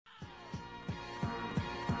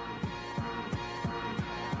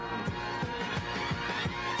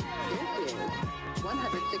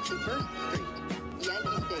161st Street,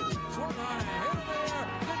 Yankee Stadium. Swung on, hit in the air,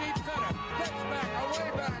 to deep center, gets back, away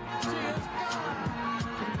back, she is gone!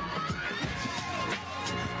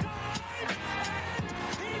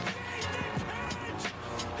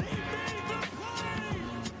 He made the play!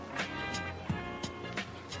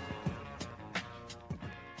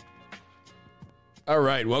 All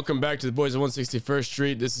right, welcome back to the Boys of 161st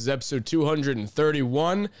Street. This is episode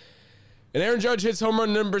 231. And Aaron Judge hits home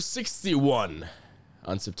run number 61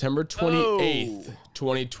 on September 28th,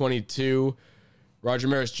 2022. Roger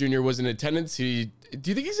Maris Jr. was in attendance. Do you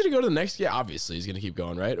think he's going to go to the next? Yeah, obviously he's going to keep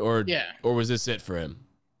going, right? Or was this it for him?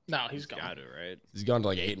 No, he's gone. Got it, right? He's gone to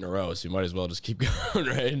like 8 in a row, so you might as well just keep going,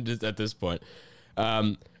 right? Just at this point.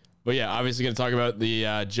 But yeah, obviously going to talk about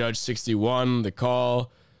the Judge 61, the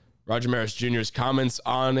call, Roger Maris Jr.'s comments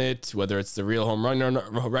on it, whether it's the real home run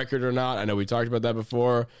record or not. I know we talked about that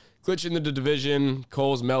before. Clinching the division,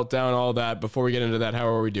 Cole's meltdown, all that. Before we get into that, how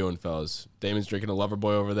are we doing, fellas? Damon's drinking a lover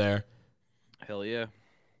boy over there. Hell yeah.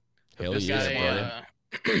 Hell Just yeah,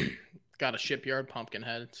 buddy. got a shipyard pumpkin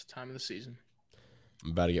head. It's the time of the season.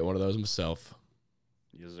 I'm about to get one of those myself.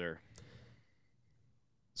 Yes, sir.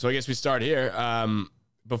 So I guess we start here.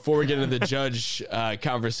 Before we get into the Judge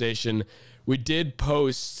conversation, we did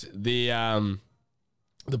post the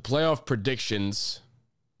playoff predictions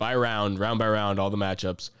by round by round, all the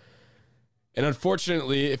matchups. And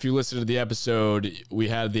unfortunately, if you listen to the episode, we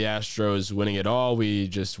had the Astros winning it all. We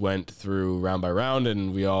just went through round by round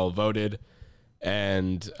and we all voted.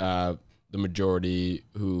 And the majority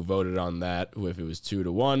who voted on that, if it was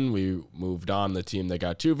 2-1, we moved on the team that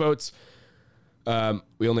got 2 votes.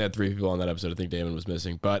 We only had 3 people on that episode. I think Damon was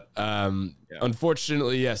missing. But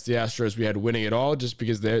unfortunately, yes, the Astros, we had winning it all just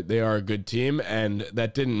because they are a good team. And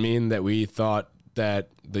that didn't mean that we thought that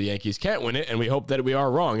the Yankees can't win it, and we hope that we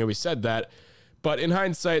are wrong, and we said that. But in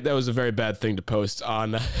hindsight, that was a very bad thing to post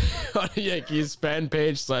on a Yankees fan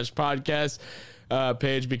page / podcast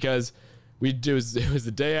page, because it was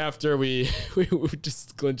the day after we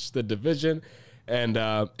just clinched the division, and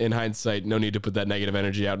in hindsight, no need to put that negative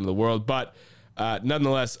energy out in the world. But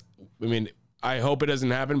nonetheless, I mean, I hope it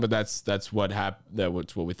doesn't happen, but that's what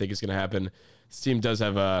that's what we think is going to happen. This team does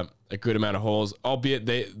have a good amount of holes, albeit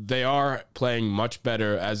they are playing much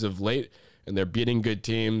better as of late, and they're beating good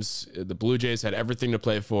teams. The Blue Jays had everything to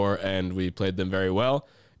play for, and we played them very well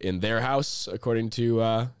in their house, according to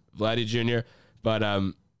Vladdy Jr. But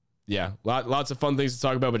yeah, lots of fun things to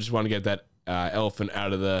talk about, but just want to get that elephant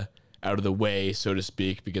out of the way, so to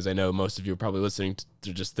speak, because I know most of you are probably listening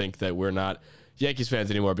to just think that we're not Yankees fans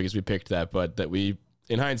anymore because we picked that, but that we,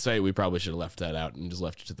 in hindsight, we probably should have left that out and just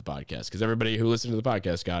left it to the podcast, because everybody who listened to the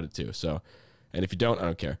podcast got it too. So, and if you don't, I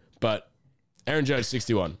don't care. But Aaron Judge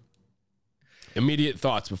 61. Immediate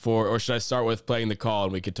thoughts before, or should I start with playing the call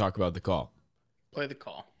and we could talk about the call? Play the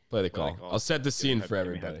call. Play the call. I'll set the scene for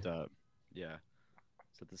everybody. Yeah.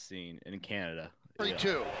 Set the scene in Canada.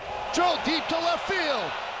 3-2. Drill deep to left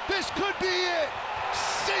field. This could be it.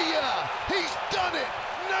 See ya. He's done it.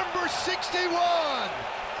 Number 61.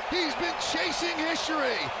 He's been chasing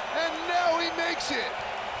history, and now he makes it.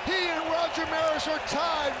 He and Roger Maris are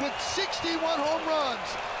tied with 61 home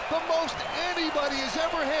runs, the most anybody has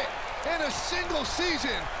ever hit in a single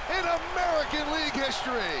season in American League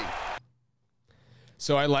history.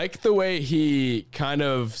 So I like the way he kind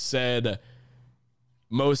of said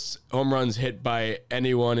most home runs hit by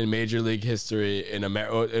anyone in Major League history in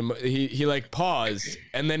America. He like paused,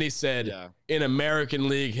 and then he said, in American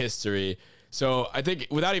League history. So I think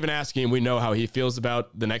without even asking him, we know how he feels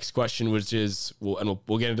about the next question, which is,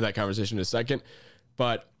 we'll get into that conversation in a second.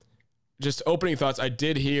 But just opening thoughts, I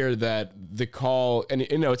did hear that the call, and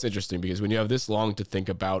you know, it's interesting because when you have this long to think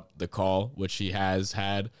about the call, which he has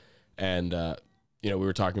had, and you know, we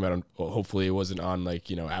were talking about, hopefully it wasn't on like,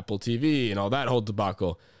 you know, Apple TV and all that whole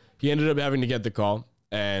debacle. He ended up having to get the call,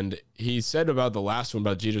 and he said about the last one,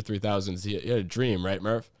 about Jeter 3000s, he had a dream, right,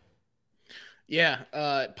 Murph? Yeah,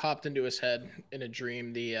 it popped into his head in a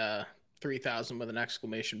dream, the 3000 with an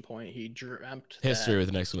exclamation point. He dreamt history with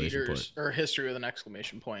an exclamation point. Or history with an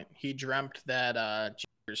exclamation point. He dreamt that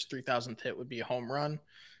Jeter's 3000th hit would be a home run,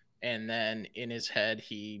 and then in his head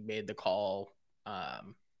he made the call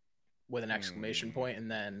with an exclamation point, and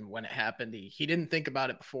then when it happened, he didn't think about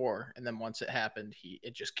it before, and then once it happened,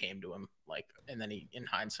 it just came to him, like, and then he, in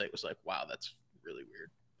hindsight, was like, wow, that's really weird.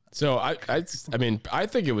 So I mean, I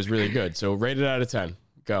think it was really good. So rated out of 10.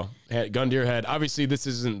 Go. Gun to your head. Obviously, this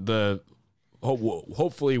isn't the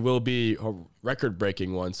hopefully will be a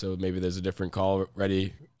record-breaking one. So maybe there's a different call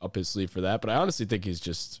ready up his sleeve for that. But I honestly think he's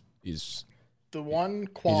the one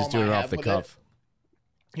qualm he's just doing it off the cuff.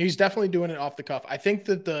 He's definitely doing it off the cuff. I think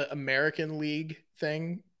that the American League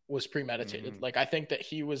thing was premeditated. Mhm. Like, I think that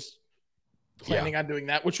he was planning on doing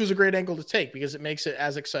that, which was a great angle to take because it makes it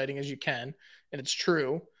as exciting as you can. And it's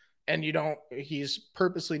true. And he's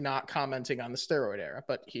purposely not commenting on the steroid era,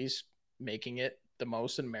 but he's making it the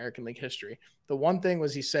most in American League history. The one thing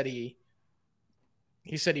was he said he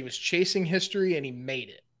was chasing history and he made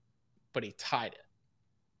it, but he tied it.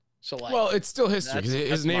 So like, well, it's still history because his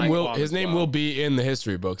that's name my will thought his as name well. will be in the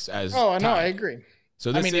history books as. oh, no, I tied. agree.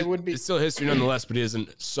 So I this mean, is, it would be- it's still history nonetheless, but he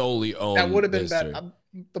doesn't solely own. That would have been the history. better.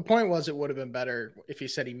 The point was, it would have been better if he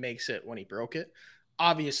said he makes it when he broke it.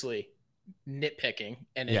 Obviously, nitpicking,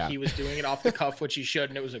 and if Yeah. he was doing it off the cuff, which he should,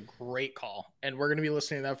 and it was a great call. And we're gonna be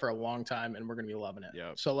listening to that for a long time, and we're gonna be loving it.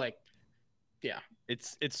 Yep. So like, yeah,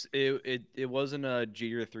 It wasn't a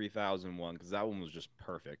Jeter 3000 one because that one was just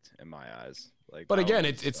perfect in my eyes. Like, But that again,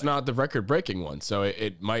 one was, it's like- not the record breaking one, so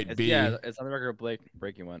it might be. Yeah, it's on the record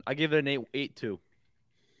breaking one. I give it an 8.2.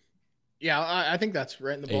 yeah, I think that's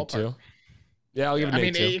right in the 8-2. ballpark. Yeah, I'll give it I an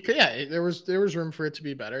mean, 8-2. there was room for it to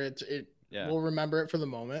be better. Yeah. We'll remember it for the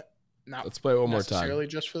moment, not Let's play it one more time. necessarily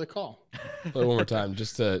just for the call. Play it one more time,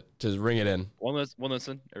 just to ring it in. One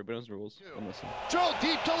listen. Everybody knows the rules. One listen. Drilled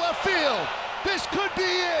deep to left field. This could be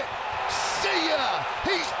it. See ya.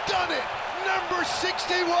 He's done it. Number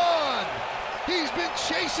 61. He's been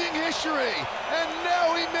chasing history, and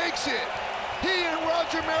now he makes it. He and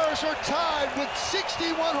Roger Maris are tied with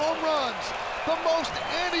 61 home runs, the most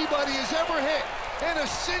anybody has ever hit in a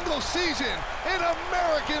single season in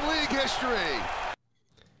American League history.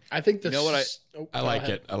 I think this. You know what I like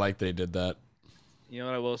it. I like that he did that. You know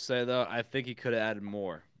what I will say though? I think he could have added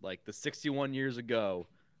more. Like the 61 years ago,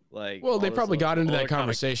 like. Well, all they this probably got into all that kinda-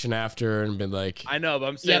 conversation after and been like, I know, but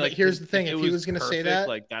I'm saying. Yeah, but like, here's the thing, it if he was gonna say perfect, that-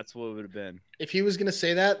 like that's what it would have been. If he was gonna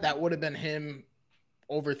say that, that would have been him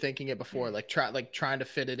overthinking it before, trying to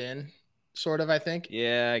fit it in, sort of. I think.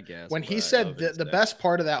 Yeah, I guess. When he but said of the instead. best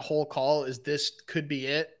part of that whole call is this could be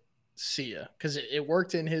it, see ya, because it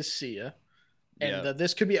worked in his see ya, and Yeah.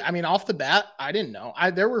 this could be. I mean, off the bat, I didn't know.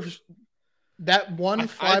 There were that one I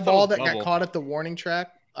fly thought ball it was that got double. caught at the warning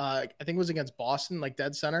track. I think it was against Boston, like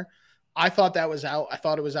dead center. I thought that was out. I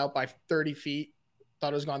thought it was out by 30 feet.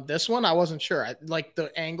 Thought it was gone. This one, I wasn't sure. Like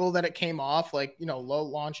the angle that it came off, like, low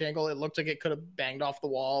launch angle, it looked like it could have banged off the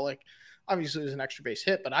wall. Like, obviously it was an extra base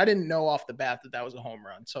hit, but I didn't know off the bat that was a home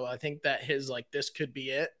run. So I think that his, like, this could be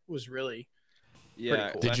it was really,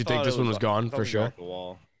 Yeah. cool. Did I you thought think it this one was gone I thought for it was sure? off the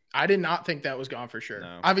wall. I did not think that was gone for sure.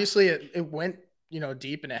 No. Obviously it went,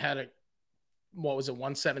 deep, and it had what was it,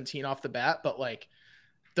 117 off the bat, but like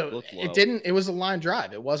Looked low. it was a line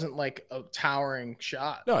drive. It wasn't like a towering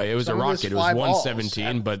shot. no, it was Some a of his rocket. It was fly balls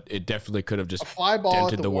 117, have- but it definitely could have just A fly ball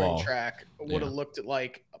dented at the the warning wall. track would have Yeah. looked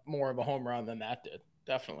like more of a home run than that did.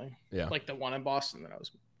 Definitely. Yeah. Like the one in Boston that I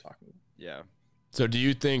was talking about. Yeah. So do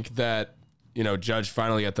you think that, Judge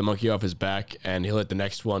finally got the monkey off his back and he'll hit the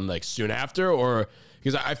next one like soon after? Or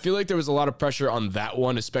because I feel like there was a lot of pressure on that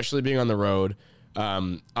one, especially being on the road.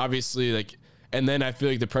 Obviously, like, and then I feel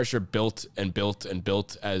like the pressure built and built and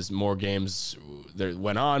built as more games there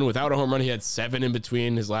went on. Without a home run, he had 7 in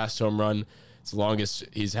between his last home run. It's the longest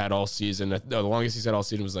he's had all season. No, the longest he's had all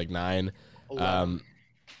season was like 9.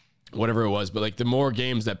 Whatever it was. But like the more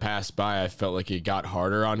games that passed by, I felt like it got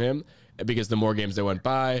harder on him because the more games that went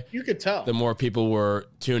by, You could tell. the more people were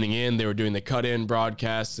tuning in. They were doing the cut-in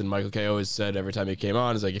broadcasts, and Michael K always said every time he came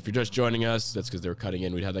on, "Is like if you're just joining us, that's because they were cutting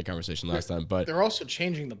in." We had that conversation last time, but They're also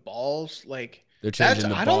changing the balls. Like they're changing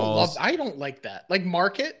the I balls. I don't like that. Like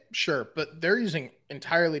market, sure, but they're using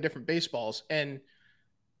entirely different baseballs. And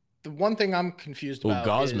the one thing I'm confused Well,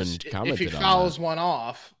 about Gosman is if he commented on fouls one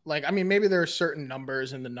off, like, I mean, maybe there are certain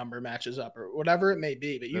numbers and the number matches up or whatever it may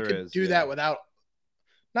be, but you There could is, do yeah. that without,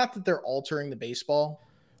 not that they're altering the baseball.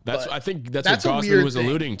 That's but I think that's that's a what Gosman weird was thing.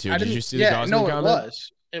 alluding to. I Did didn't- you see the Gosman comment?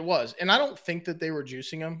 It was. And I don't think that they were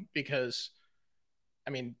juicing him because,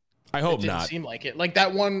 I mean, I it hope didn't not. seem like it. Like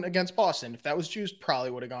that one against Boston, if that was juiced,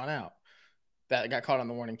 probably would have gone out. That got caught on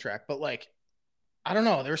the warning track. But like, I don't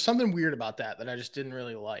know. There was something weird about that I just didn't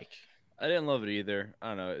really like. I didn't love it either. I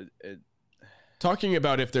don't know. Talking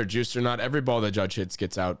about if they're juiced or not, every ball that Judge hits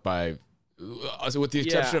gets out by, with the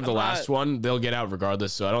exception of the I'm last not- one, they'll get out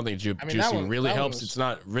regardless. So I don't think I mean, that juicing one- really that one helps. was- It's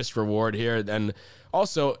not risk reward here. And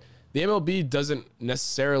also, the MLB doesn't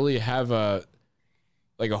necessarily have a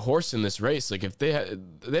horse in this race. Like if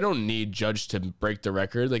they don't need Judge to break the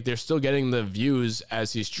record. Like they're still getting the views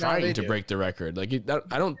as he's No, trying they to do. break the record. Like I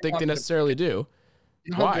don't think they want to- necessarily do.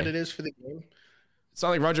 You know how Why? good it is for the game? It's not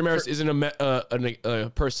like Roger Maris isn't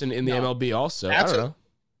a person in the No. MLB also. I That's don't a- know.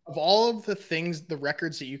 Of all of the things, the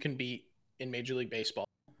records that you can beat in Major League Baseball,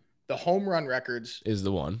 the home run records Is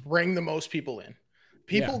the one. bring the most people in.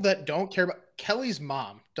 People that don't care about Kelly's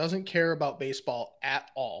mom doesn't care about baseball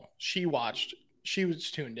at all. She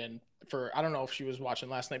was tuned in for, I don't know if she was watching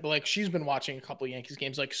last night, but like she's been watching a couple of Yankees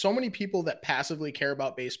games. Like so many people that passively care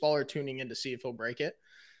about baseball are tuning in to see if he'll break it.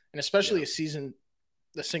 And especially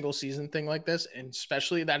the single season thing like this, and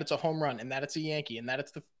especially that it's a home run and that it's a Yankee and that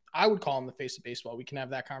it's I would call him the face of baseball. We can have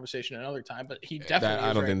that conversation another time, but he definitely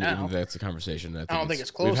I don't is think right now. that's a conversation. I don't think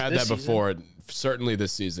it's close. We've had that this before. Certainly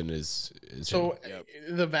this season is so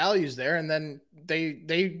the value's there, and then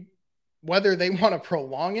they whether they want to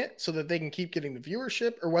prolong it so that they can keep getting the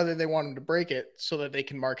viewership or whether they want them to break it so that they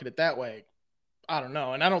can market it that way. I don't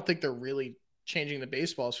know. And I don't think they're really changing the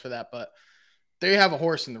baseballs for that, but they have a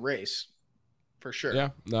horse in the race for sure. Yeah,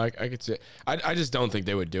 no, I could say I just don't think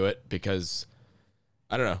they would do it because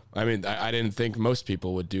I don't know. I mean, I didn't think most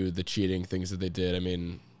people would do the cheating things that they did. I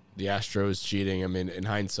mean, the Astros cheating. I mean, in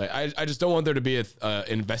hindsight, I just don't want there to be a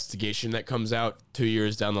investigation that comes out 2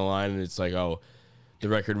 years down the line and it's like, oh, the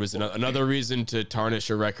record was another reason to tarnish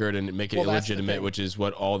a record and make it illegitimate, which is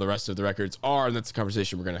what all the rest of the records are, and that's a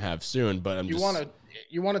conversation we're going to have soon. But you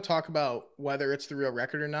want to talk about whether it's the real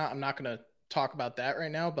record or not. I'm not going to talk about that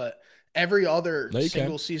right now, but every other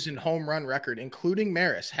single season home run record, including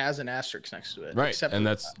Maris, has an asterisk next to it. Right. Except and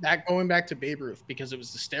that's that going back to Babe Ruth because it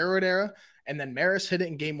was the steroid era, and then Maris hit it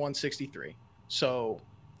in game 163. So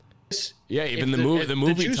even the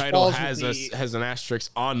movie title has an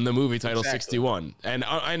asterisk on the movie title 61.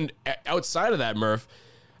 And outside of that, Murph,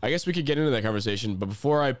 I guess we could get into that conversation. But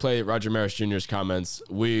before I play Roger Maris Jr.'s comments,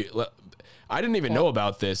 I didn't even know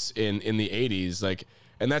about this in the 80s. Like,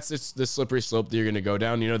 and that's the slippery slope that you're going to go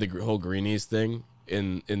down. You know, the whole greenies thing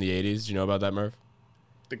in the 80s. You know about that, Murph?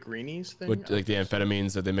 The greenies thing? With, like the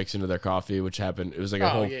amphetamines that they mix into their coffee, which happened. It was like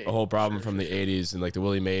a whole problem from the 80s and like the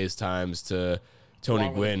Willie Mays times to Tony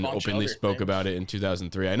Gwynn openly spoke about it in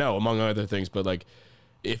 2003. I know, among other things, but like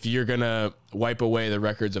if you're going to wipe away the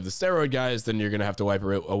records of the steroid guys, then you're going to have to wipe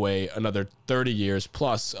away another 30 years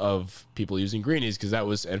plus of people using greenies because that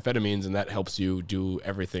was amphetamines and that helps you do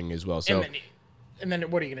everything as well. So. And then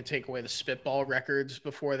what are you going to take away the spitball records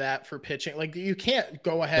before that for pitching? Like you can't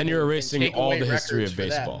go ahead and you're erasing take all away the history of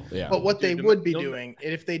records for baseball. that. Yeah. But what they would be doing,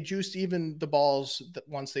 if they juiced even the balls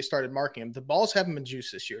once they started marking them, the balls haven't been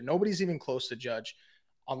juiced this year. Nobody's even close to Judge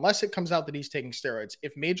unless it comes out that he's taking steroids.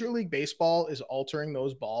 If Major League Baseball is altering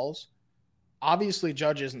those balls, obviously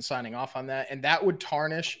Judge isn't signing off on that. And that would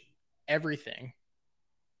tarnish everything.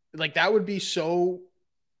 Like that would be so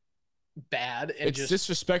bad and it's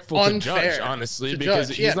disrespectful to Judge, honestly, because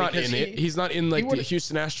he's not in it. He's not in like the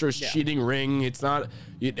Houston Astros cheating ring. It's not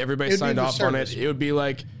everybody signed off on it. It would be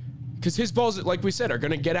like because his balls, like we said, are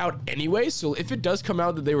going to get out anyway. So if it does come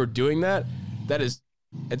out that they were doing that,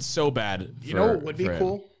 it's so bad. You know what would be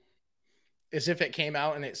cool is if it came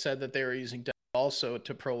out and it said that they were using dead balls so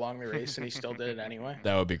to prolong the race and he still did it anyway.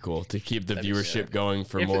 That would be cool to keep the viewership going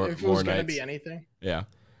for more if it was nights. Going to be anything. Yeah.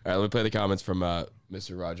 All right, let me play the comments from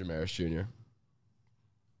Mr. Roger Maris Jr.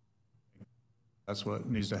 That's what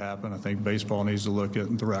needs to happen. I think baseball needs to look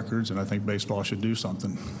at the records, and I think baseball should do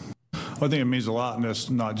something. I think it means a lot, and it's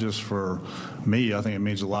not just for me. I think it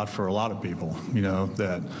means a lot for a lot of people, you know,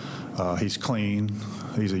 that he's clean,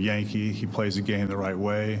 he's a Yankee, he plays the game the right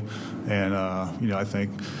way, and, you know, I think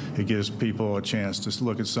it gives people a chance to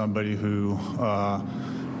look at somebody who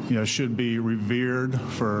you know, should be revered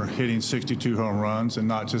for hitting 62 home runs and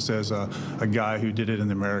not just as a guy who did it in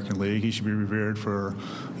the American League. He should be revered for,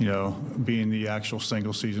 you know, being the actual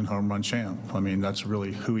single season home run champ. I mean, that's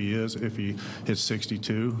really who he is if he hits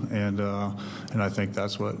 62. And I think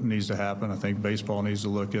that's what needs to happen. I think baseball needs to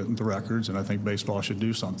look at the records, and I think baseball should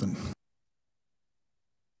do something.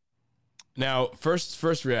 Now,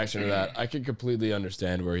 first reaction to that, I can completely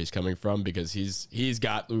understand where he's coming from because he's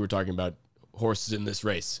got, we were talking about horses in this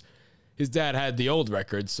race. His dad had the old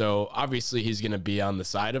record, so obviously he's going to be on the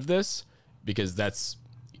side of this because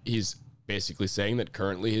he's basically saying that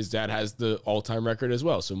currently his dad has the all-time record as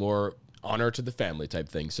well, so more honor to the family type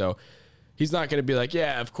thing. So he's not going to be like,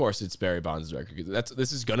 yeah, of course it's Barry Bonds' record.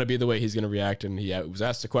 This is going to be the way he's going to react, and he was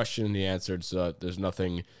asked a question and he answered, so there's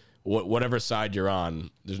nothing, whatever side you're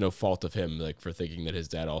on, there's no fault of him like for thinking that his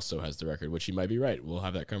dad also has the record, which he might be right. We'll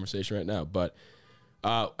have that conversation right now, but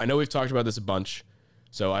I know we've talked about this a bunch,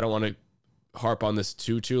 so I don't want to harp on this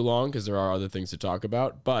too long because there are other things to talk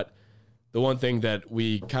about. But the one thing that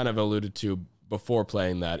we kind of alluded to before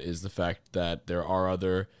playing that is the fact that there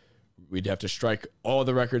are we'd have to strike all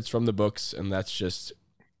the records from the books, and that's just,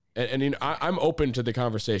 and you know, I'm open to the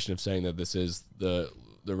conversation of saying that this is the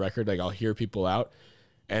record. Like I'll hear people out,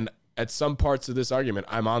 and at some parts of this argument,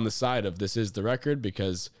 I'm on the side of this is the record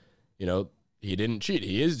because, you know, he didn't cheat.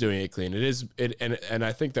 He is doing it clean. And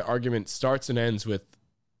I think the argument starts and ends with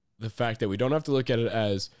the fact that we don't have to look at it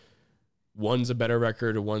as one's a better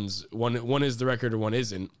record or one is the record or one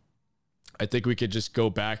isn't. I think we could just go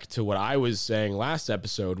back to what I was saying last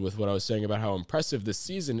episode with what I was saying about how impressive this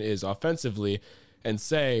season is offensively and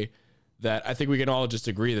say that I think we can all just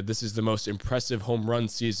agree that this is the most impressive home run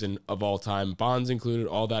season of all time, Bonds included,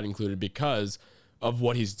 all that included, because of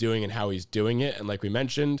what he's doing and how he's doing it. And like we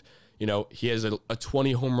mentioned, he has a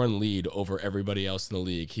 20 home run lead over everybody else in the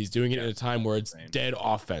league. He's doing it in a time where it's dead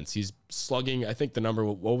offense. He's slugging, I think the number,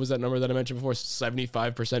 what was that number that I mentioned before?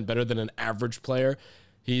 75% better than an average player.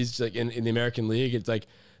 He's like in the American League. It's like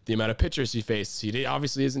the amount of pitchers he faced. He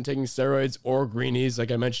obviously isn't taking steroids or greenies,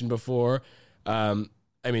 like I mentioned before.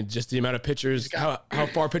 Just the amount of pitchers, how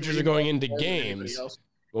far pitchers are going into games.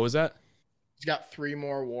 What was that? He's got 3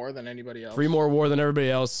 more WAR than anybody else. 3 more WAR than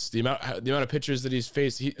everybody else. The amount of pitchers that he's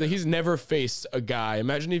faced. He's never faced a guy.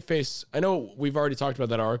 Imagine he faced. I know we've already talked about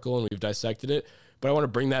that article and we've dissected it, but I want to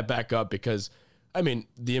bring that back up because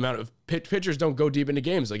the amount of pitchers don't go deep into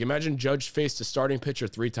games. Like imagine Judge faced a starting pitcher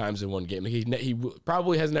 3 times in one game. He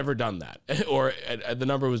probably has never done that, or the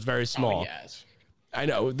number was very small. Yes. I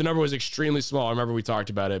know the number was extremely small. I remember we talked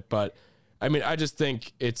about it, but I just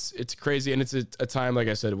think it's crazy, and it's a time, like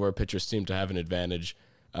I said, where pitchers seem to have an advantage.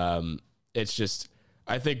 It's just,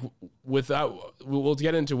 I think we'll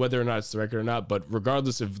get into whether or not it's the record or not, but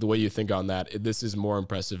regardless of the way you think on that, this is more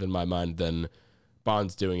impressive in my mind than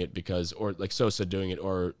Bonds doing it or like Sosa doing it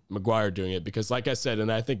or McGwire doing it, because like I said,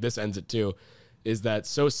 and I think this ends it too, is that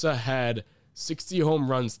Sosa had 60 home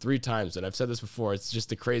runs 3 times, and I've said this before, it's just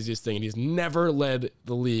the craziest thing, and he's never led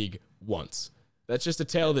the league once. That's just a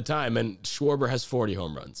tale of the time, and Schwarber has 40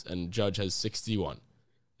 home runs, and Judge has 61,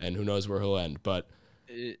 and who knows where he'll end, but...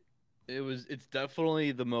 It's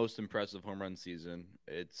definitely the most impressive home run season.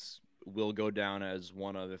 Will go down as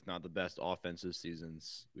one of, if not the best offensive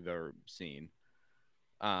seasons we've ever seen.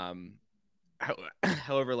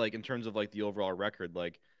 However, like in terms of like the overall record,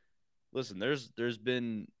 like, listen,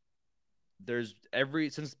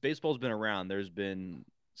 since baseball's been around, there's been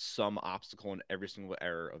some obstacle in every single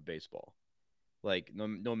era of baseball, like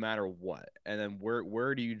no matter what. And then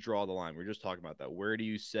where do you draw the line? We're just talking about that. Where do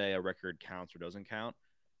you say a record counts or doesn't count?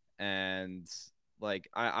 And like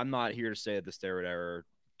I'm not here to say that the steroid era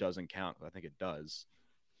doesn't count. I think it does.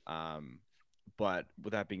 But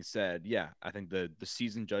with that being said, yeah, I think the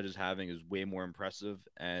season Judge is having is way more impressive,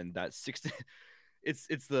 and that 60, it's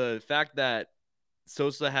the fact that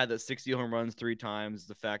Sosa had that 60 home runs 3 times.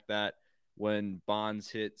 The fact that when Bonds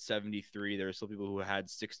hit 73, there are still people who had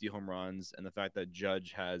 60 home runs, and the fact that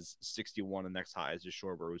Judge has 61, the next highest is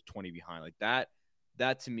Schwarber, was 20 behind. Like that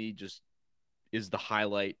to me just is the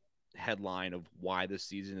highlight headline of why this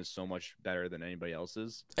season is so much better than anybody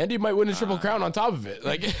else's. And he might win a Triple Crown on top of it.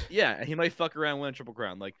 Like, yeah, he might fuck around and win a Triple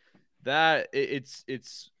Crown. Like that,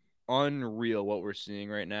 it's unreal what we're seeing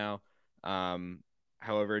right now.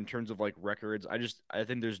 However, in terms of like records, I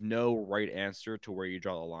think there's no right answer to where you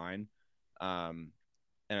draw the line. And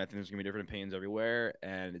I think there's gonna be different opinions everywhere.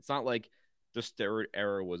 And it's not like the steroid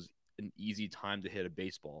era was an easy time to hit a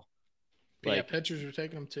baseball. Like, yeah, pitchers were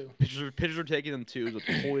taking them too. Pitchers were taking them too. It was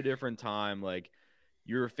a totally different time. Like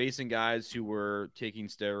you were facing guys who were taking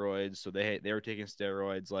steroids, so they were taking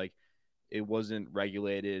steroids. Like it wasn't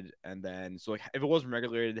regulated, and then so like if it wasn't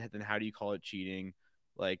regulated, then how do you call it cheating?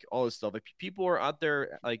 Like all this stuff. Like people are out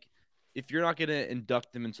there. Like if you're not gonna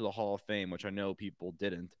induct them into the Hall of Fame, which I know people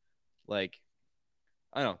didn't. Like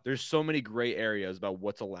I don't know. There's so many gray areas about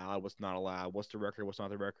what's allowed, what's not allowed, what's the record, what's not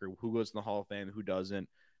the record, who goes in the Hall of Fame, who doesn't.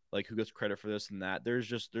 Like who gets credit for this and that.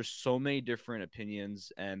 There's so many different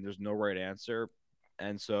opinions, and there's no right answer.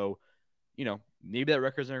 And so, maybe that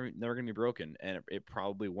record's never going to be broken, and it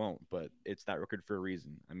probably won't, but it's that record for a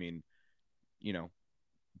reason. I mean,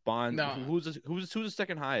 Bond, who's the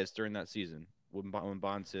second highest during that season when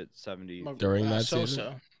Bonds hit 70 during that Sosa.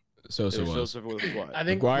 season? Sosa was. Sosa was what? I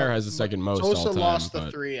think McGwire has the second most Sosa all time. lost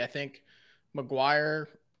the 3. I think McGwire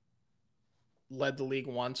led the league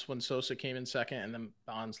once when Sosa came in second, and then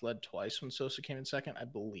Bonds led twice when Sosa came in second, I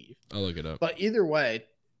believe. I'll look it up. But either way,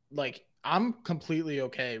 like I'm completely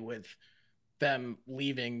okay with them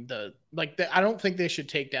leaving I don't think they should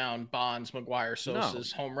take down Bonds, McGwire,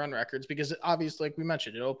 Sosa's home run records, because obviously, like we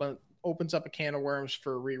mentioned, it opens up a can of worms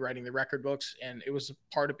for rewriting the record books, and it was a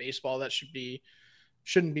part of baseball that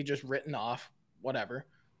shouldn't be just written off, whatever.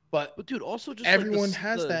 But dude, also just everyone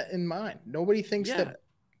has that in mind. Nobody thinks that.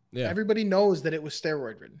 Yeah. Everybody knows that it was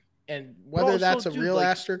steroid ridden, and whether that's a real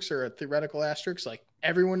asterisk or a theoretical asterisk, like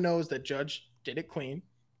everyone knows that Judge did it clean,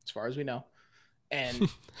 as far as we know, and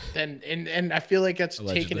then and I feel like that's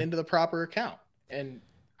taken Allegedly. into the proper account, and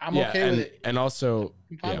I'm Yeah, okay with it. and also,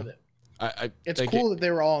 I'm fine yeah, with it. It's like cool that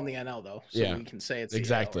they were all in the NL though, so Yeah, we can say it's the AL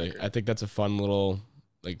exactly. record. I think that's a fun little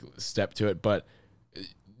like step to it, but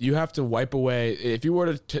you have to wipe away. If you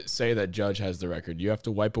were to say that Judge has the record, you have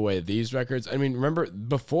to wipe away these records. I mean, remember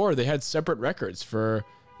before they had separate records for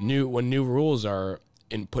when new rules are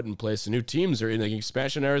put in place, the new teams are in like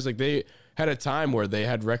expansion eras. Like they had a time where they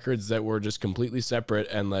had records that were just completely separate,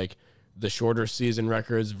 and like the shorter season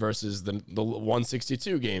records versus the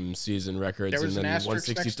 162 game season records, There was and an then asterisk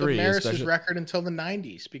next to 163. Maris's record until the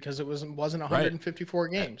 90s because it wasn't 154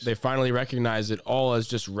 games. They finally recognize it all as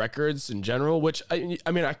just records in general, which I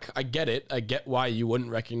mean, I get it. I get why you wouldn't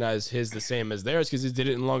recognize his the same as theirs because he did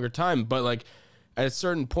it in longer time. But like at a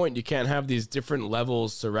certain point, you can't have these different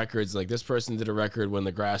levels to records. Like this person did a record when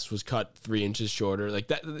the grass was cut 3 inches shorter. Like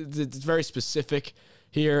that, it's very specific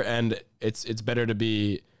here, and it's better to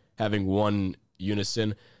be having one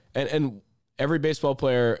unison. And every baseball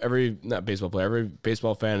player, every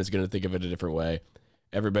baseball fan is going to think of it a different way.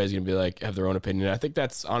 Everybody's going to be like, have their own opinion. I think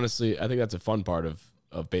that's a fun part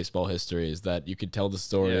of baseball history is that you could tell the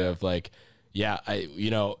story of like, like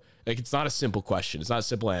it's not a simple question. It's not a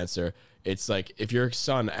simple answer. It's like, if your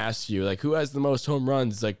son asks you like, who has the most home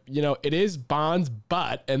runs? It's like, it is Bonds,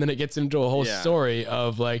 but, and then it gets into a whole story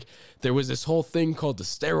of like, there was this whole thing called the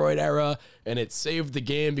steroid era and it saved the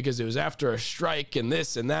game because it was after a strike and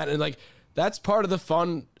this and that. And like, that's part of the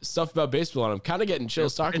fun stuff about baseball. And I'm kind of getting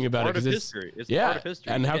chills talking about it because it's part of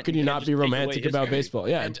history. And how can you not be romantic about baseball?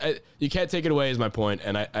 Yeah. You can't take it away is my point.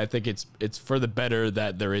 And I think it's for the better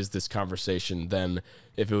that there is this conversation than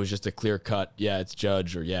if it was just a clear cut. Yeah, it's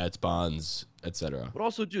Judge or yeah, it's Bonds, etc. But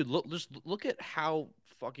also, dude, look at how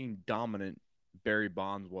fucking dominant Barry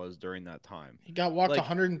Bonds was during that time. He got walked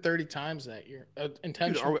 130 times that year.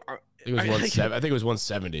 Intentional. It was 170. I think it was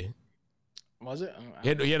 170. Was it? He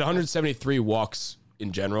had 173 walks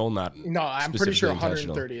in general, not. No, I'm pretty sure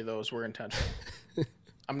 130 of those were intentional.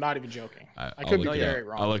 I'm not even joking. I could be very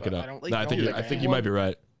wrong. I'll look it up. I think you might be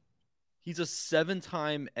right. He's a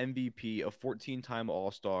 7-time MVP, a 14-time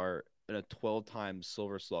All-Star, and a 12-time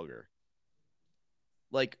Silver Slugger.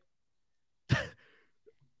 Like,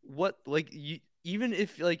 what? Like, even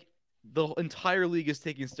if like the entire league is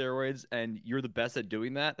taking steroids and you're the best at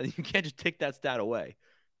doing that, then you can't just take that stat away.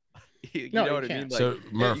 You know what I mean? Like, so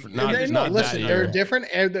Murph, listen, they're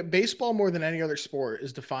different. Baseball, more than any other sport,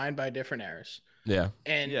 is defined by different eras. Yeah.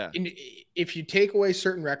 And if you take away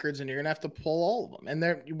certain records, and you're gonna have to pull all of them,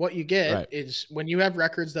 and what you get is when you have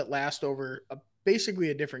records that last over basically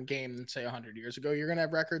a different game than say 100 years ago, you're gonna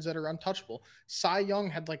have records that are untouchable. Cy Young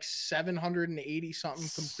had like 780 something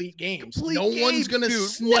complete games. One's gonna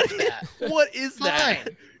sniff that. What is that?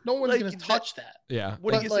 No one's gonna touch that. Yeah.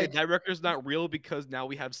 What do you say? That record's not real because now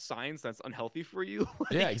we have science that's unhealthy for you?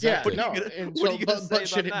 Yeah, exactly. But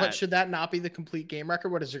should that not be the complete game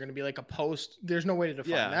record? What is there going to be like a post? There's no way to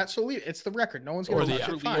define that. So it's the record. No one's going to touch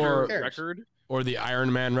it. Fine. Or the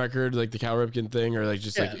Iron Man record, like the Cal Ripken thing, or like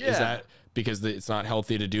just is that because it's not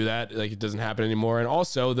healthy to do that? Like it doesn't happen anymore. And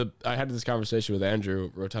also I had this conversation with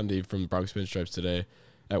Andrew Rotundi from Bronx Pinstripes today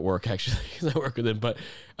at work, actually, because I work with him. But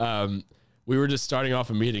we were just starting off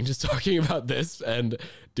a meeting, just talking about this and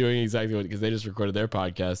doing exactly what, because they just recorded their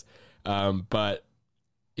podcast. But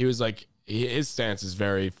he was like, his stance is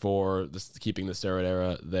very for keeping the steroid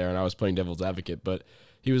era there. And I was playing devil's advocate, but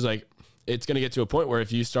he was like, it's going to get to a point where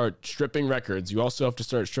if you start stripping records, you also have to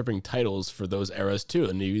start stripping titles for those eras too.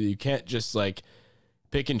 And you can't just like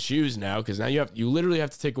pick and choose now, because now you literally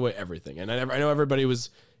have to take away everything. And I know everybody was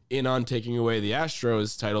in on taking away the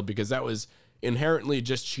Astros title because that was inherently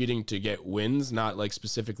just cheating to get wins, not like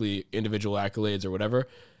specifically individual accolades or whatever.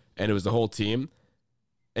 And it was the whole team.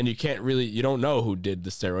 And you don't know who did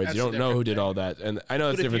the steroids. You don't know who did all that. And I know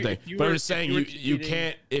that's a different thing. But I'm just saying you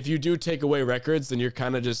can't, if you do take away records, then you're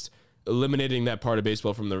kind of just eliminating that part of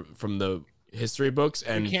baseball from the history books.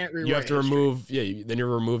 And you have to remove, then you're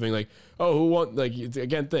removing like, oh, who won, like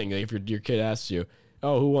again thing. Like if your kid asks you,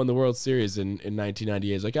 oh, who won the World Series in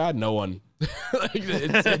 1998? It's like, no one. Like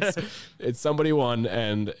it's somebody won,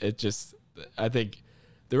 and it just, I think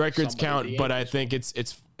the records count, but I think it's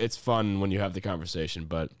fun when you have the conversation.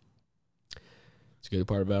 But it's a good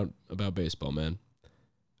part about baseball, man.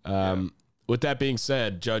 With that being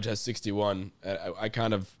said, Judge has 61. I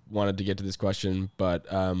kind of wanted to get to this question,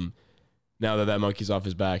 but now that monkey's off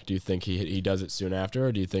his back, do you think he does it soon after,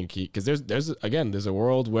 or do you think because there's a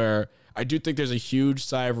world where I do think there's a huge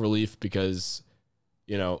sigh of relief because,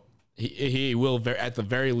 he will at the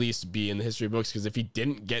very least be in the history books, because if he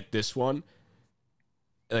didn't get this one,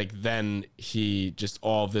 like then he just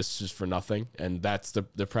all of this is for nothing, and that's the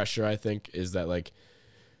pressure. I think is that like,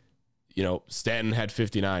 you know, Stanton had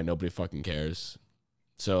 59, nobody fucking cares.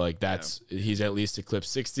 So like that's he's at least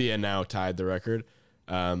eclipsed 60 and now tied the record.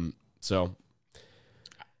 So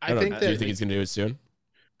I think do you think he's gonna do it soon?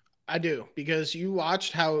 I do, because you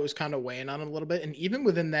watched how it was kind of weighing on him a little bit, and even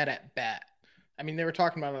within that at bat, I mean, they were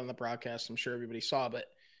talking about it on the broadcast. I'm sure everybody saw, but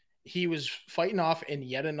he was fighting off in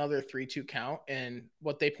yet another 3-2 count. And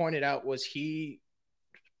what they pointed out was he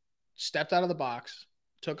stepped out of the box,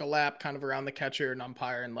 took a lap kind of around the catcher and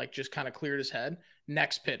umpire, and like just kind of cleared his head.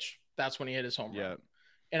 Next pitch, that's when he hit his home run.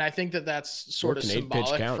 And I think that that's sort of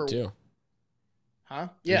symbolic count for too. Huh?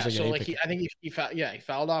 Yeah. Like so like I think he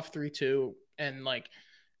fouled off 3-2, and like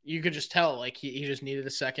you could just tell like he just needed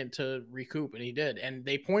a second to recoup, and he did. And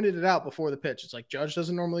they pointed it out before the pitch. It's like Judge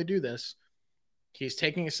doesn't normally do this. He's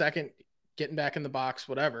taking a second, getting back in the box,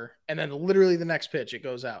 whatever. And then literally the next pitch, it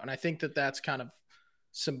goes out. And I think that that's kind of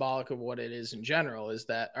symbolic of what it is in general, is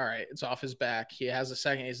that, all right, it's off his back. He has a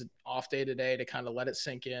second. He's an off day today to kind of let it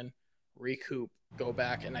sink in, recoup, go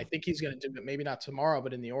back. And I think he's going to do it, maybe not tomorrow,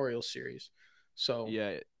 but in the Orioles series. So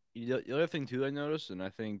yeah, the other thing too I noticed, and I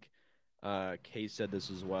think Kay said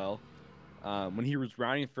this as well, when he was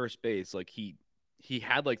rounding first base, like he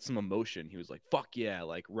had like some emotion. He was like, "Fuck yeah!"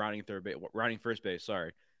 Like rounding first base.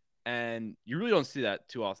 Sorry, and you really don't see that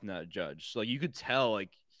too often at Judge. So like you could tell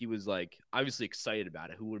like he was like obviously excited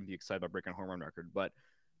about it. Who wouldn't be excited about breaking a home run record? But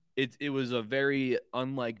it was a very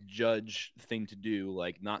unlike Judge thing to do,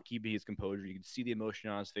 like not keeping his composure. You could see the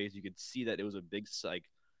emotion on his face. You could see that it was a big like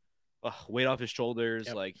weight off his shoulders.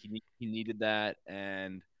 Yep. Like he needed that.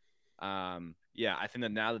 And yeah, I think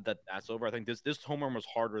that now that that's over, I think this home run was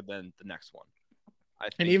harder than the next one. I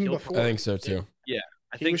think so too. Yeah,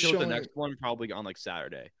 I think the next one probably on like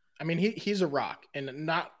Saturday. I mean, he's a rock, and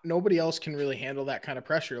nobody else can really handle that kind of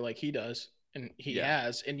pressure like he does, and he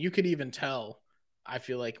has. And you could even tell, I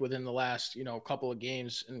feel like within the last couple of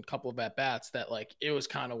games and couple of at bats that like it was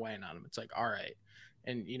kind of weighing on him. It's like, all right.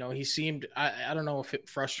 And, he seemed, I don't know if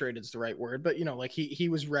frustrated is the right word, but, like he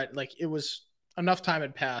was like it was enough time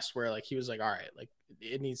had passed where like he was like, all right, like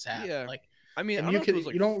it needs to happen. Yeah. Like, I mean,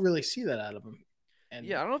 you don't really see that out of him. And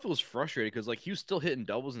yeah, I don't know if it was frustrated because like he was still hitting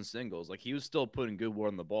doubles and singles. Like he was still putting good wood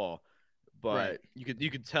on the ball. But you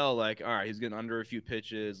could tell like, all right, he's getting under a few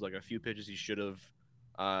pitches, like a few pitches he should have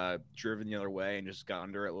driven the other way and just got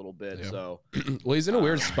under it a little bit. Yeah. So well, he's in a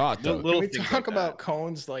weird spot though. Can we talk about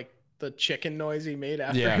Cone's like the chicken noise he made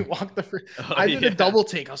after he walked the first. I did a double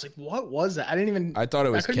take. I was like, what was that? I thought it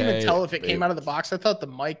was I couldn't even tell if it came out of the box. I thought the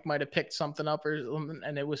mic might have picked something up or something,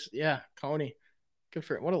 and it was Coney. Good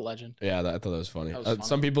for it. What a legend. Yeah, I thought that was funny.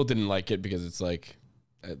 Some people didn't like it because it's like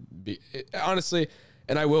honestly,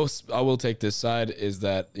 and I will take this side, is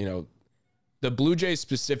that the Blue Jays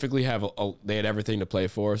specifically they had everything to play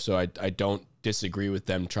for, so I don't disagree with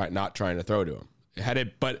them not trying to throw to him.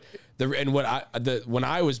 When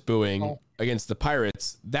I was booing against the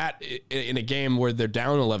Pirates, that in a game where they're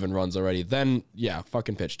down 11 runs already, then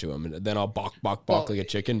fucking pitch to him, and then I'll balk like a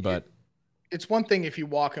chicken. But it's one thing if you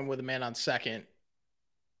walk him with a man on second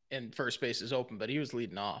and first base is open, but he was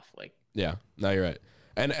leading off. Like, yeah, no, you're right.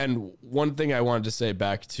 And one thing I wanted to say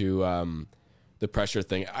back to the pressure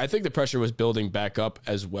thing, I think the pressure was building back up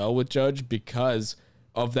as well with Judge because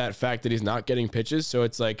of that fact that he's not getting pitches. So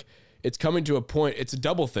it's like, it's coming to a point. It's a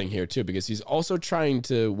double thing here too, because he's also trying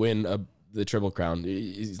to win the Triple Crown.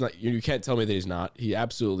 He's not. You can't tell me that he's not. He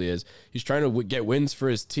absolutely is. He's trying to get wins for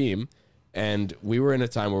his team, and we were in a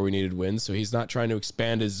time where we needed wins. So he's not trying to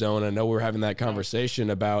expand his zone. I know we're having that conversation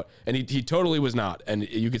about, and he totally was not. And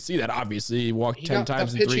you could see that obviously he walked 10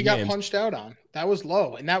 times in 3 games. He got punched out on. That was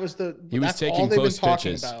low, and that was he was taking close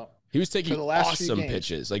pitches. He was taking awesome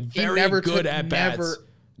pitches, like very good at bats.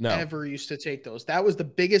 Ever used to take those. That was the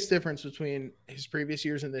biggest difference between his previous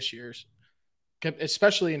years and this year's,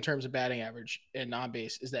 especially in terms of batting average and on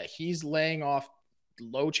base, is that he's laying off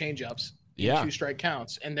low changeups, 2 strike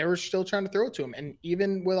counts, and they were still trying to throw it to him. And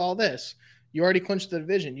even with all this, you already clinched the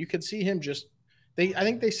division. You could see him I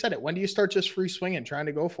think they said it. When do you start just free swinging, trying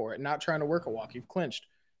to go for it, not trying to work a walk? You've clinched.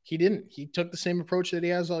 He didn't. He took the same approach that he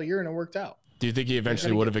has all year, and it worked out. Do you think he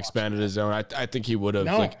eventually would have expanded his zone? I think he would have.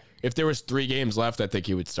 No. Like, if there was 3 games left, I think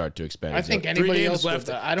he would start to expand. I think anybody else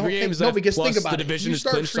left. I don't think so. Because think about the division is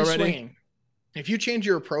clinched already. Swinging, if you change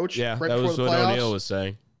your approach, that before was the what playoffs, O'Neill was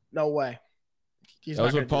saying. No way. That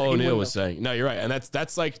was what Paul O'Neill was saying. No, you're right, and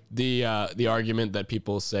that's like the argument that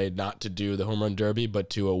people say not to do the home run derby,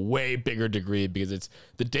 but to a way bigger degree because it's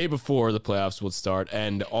the day before the playoffs would start,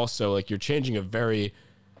 and also like you're changing a very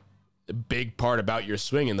big part about your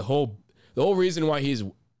swing, and the whole reason why he's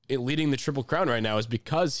leading the Triple Crown right now is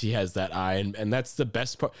because he has that eye, and that's the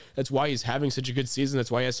best part. That's why he's having such a good season.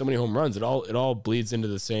 That's why he has so many home runs. It all bleeds into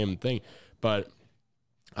the same thing. But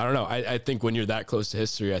I don't know. I think when you're that close to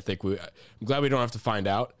history, I'm glad we don't have to find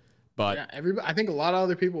out. But Yeah, everybody. I think a lot of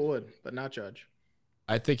other people would, but not Judge.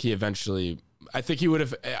 I think he would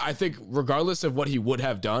have. I think regardless of what he would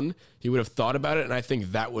have done, he would have thought about it, and I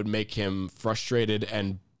think that would make him frustrated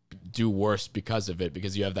and do worse because of it.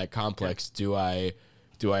 Because you have that complex. Yeah.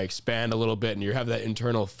 Do I expand a little bit? And you have that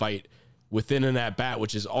internal fight within an at bat,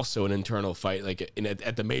 which is also an internal fight. Like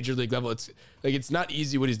at the major league level, it's not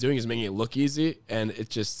easy. What he's doing is making it look easy, and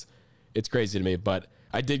it's crazy to me. But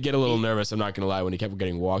I did get a little nervous. I'm not gonna lie when he kept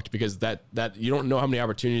getting walked, because that you don't know how many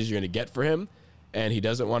opportunities you're gonna get for him, and he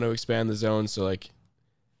doesn't want to expand the zone. So like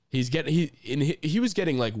he was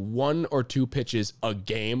getting like 1 or 2 pitches a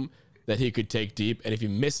game that he could take deep, and if he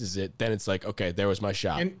misses it, then it's like, okay, there was my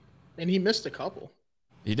shot. And he missed a couple.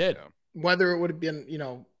 He did. Whether it would have been,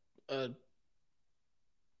 a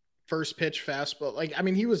first pitch fastball, like, I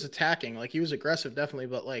mean, he was attacking, like he was aggressive, definitely,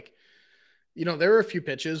 but like, there were a few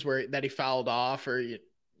pitches that he fouled off, or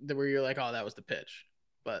where you're like, oh, that was the pitch.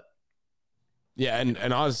 But yeah,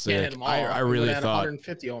 and honestly, I really thought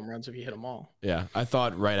 150 home runs if you hit them all. Yeah, I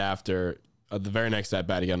thought right after the very next at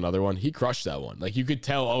bat, he got another one. He crushed that one. Like you could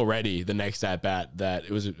tell already the next at bat that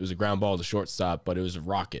it was a ground ball to shortstop, but it was a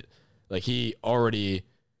rocket. Like he already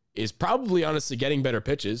is probably honestly getting better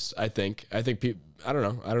pitches. I think people. I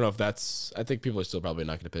don't know if that's. I think people are still probably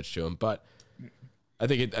not going to pitch to him, but I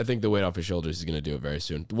think the weight off his shoulders is going to do it very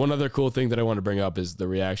soon. One other cool thing that I want to bring up is the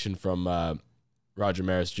reaction from Roger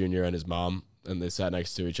Maris Jr. and his mom, and they sat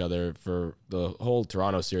next to each other for the whole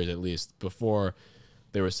Toronto series, at least before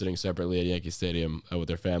they were sitting separately at Yankee Stadium with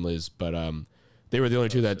their families. But they were the only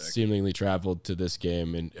two that seemingly traveled to this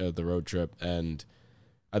game in the road trip, and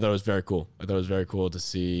I thought it was very cool. I thought it was very cool to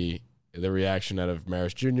see the reaction out of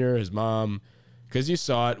Maris Jr., his mom, because you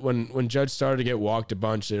saw it when Judge started to get walked a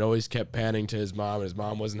bunch. It always kept panning to his mom, and his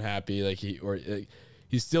mom wasn't happy. Like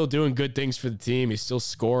he's still doing good things for the team. He's still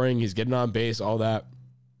scoring. He's getting on base, all that.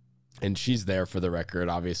 And she's there for the record.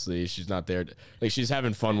 Obviously, she's not there. Like she's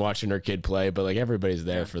having fun watching her kid play, but like everybody's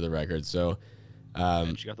there for the record. So,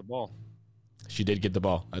 and she got the ball. She did get the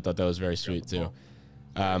ball. I thought that was very sweet too.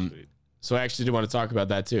 So I actually did want to talk about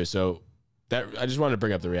that too. So that I just wanted to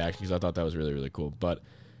bring up the reaction because I thought that was really, really cool. But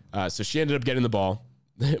so she ended up getting the ball.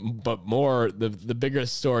 But the bigger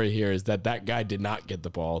story here is that guy did not get the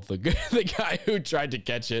ball. The guy who tried to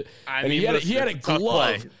catch it, he had a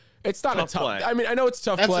glove. It's not a tough play. I mean, I know it's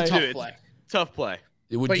tough play. That's a tough play. Tough play.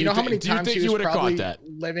 But you know how many times he was probably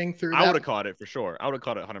living through that? I would have caught it for sure. I would have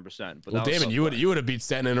caught it 100%. But well, Damon, you would have beat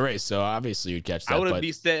Stanton in a race, so obviously you'd catch that. I would have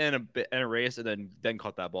beat Stanton in a race and then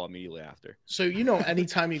caught that ball immediately after. So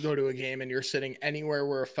anytime you go to a game and you're sitting anywhere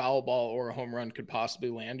where a foul ball or a home run could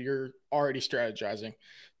possibly land, you're already strategizing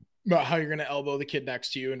about how you're going to elbow the kid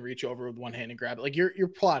next to you and reach over with one hand and grab it. Like you're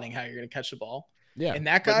plotting how you're going to catch the ball. Yeah. And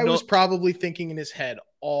that guy was probably thinking in his head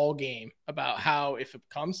all game about how if it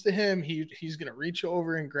comes to him, he's going to reach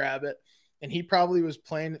over and grab it. And he probably was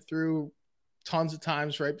playing it through tons of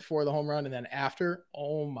times right before the home run. And then after,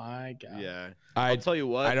 oh my God. Yeah. I'll tell you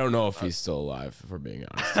what. I don't know if he's still alive, if we're being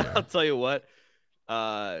honest. Yeah. I'll tell you what.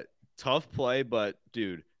 Tough play, but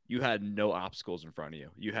dude, you had no obstacles in front of you.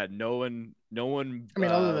 You had no one. I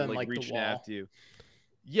mean, other than like reaching the wall. after you.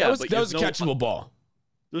 Yeah, that was a catchable ball.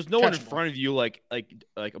 There's no one in front of you like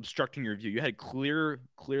obstructing your view. You had clear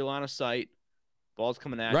line of sight. Ball's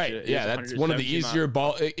coming at you. Right. Yeah, that's one of the easier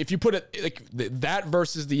ball. If you put it like that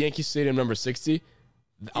versus the Yankee Stadium number 60,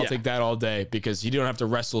 I'll take that all day because you don't have to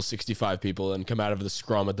wrestle 65 people and come out of the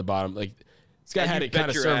scrum at the bottom. Like this guy had it kind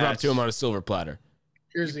of served up to him on a silver platter.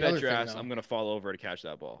 Here's the other thing, though. I'm gonna fall over to catch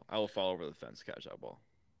that ball. I will fall over the fence to catch that ball.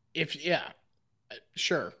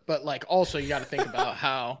 Sure, but like also you got to think about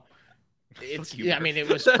how. I mean, it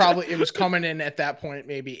was coming in at that point,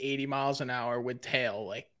 maybe 80 miles an hour with tail,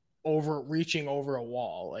 like reaching over a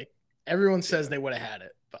wall. Like everyone says they would have had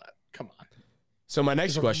it, but come on. So my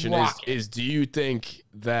next question is, do you think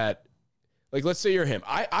that, like, let's say you're him.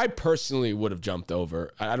 I personally would have jumped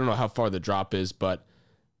over. I don't know how far the drop is, but.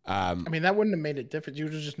 I mean, that wouldn't have made it different. You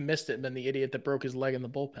would have just missed it and been the idiot that broke his leg in the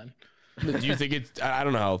bullpen. Do you think it's? I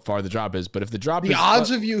don't know how far the drop is, but if the drop the is,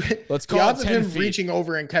 odds of you, let's call the odds it of 10 him feet. Reaching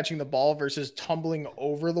over and catching the ball versus tumbling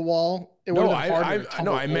over the wall. It would have been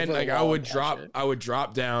harder. I meant like I would drop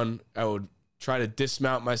down. I would try to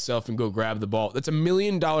dismount myself and go grab the ball. That's $1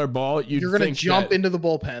 million ball. You're going to jump into the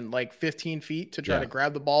bullpen like 15 feet to try to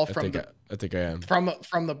grab the ball I think I am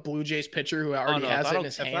from the Blue Jays pitcher who already has it in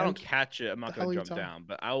his hand. If I don't catch it, I'm not going to jump down.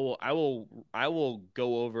 But I will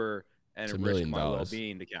go over and It's $1 risk million. my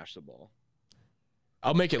well-being to catch the ball.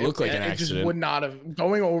 I'll make it look like an It just accident. would not have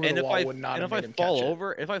going over And the if wall I would not and have if I made him fall catch it.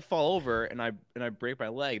 over, if I fall over and I break my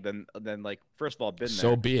leg, then like first of all, been So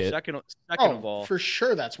there. be it. Second of Oh, all, for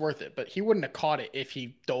sure that's worth it, but he wouldn't have caught it if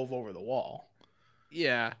he dove over the wall.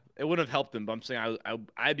 yeah, it wouldn't have helped him. But I'm saying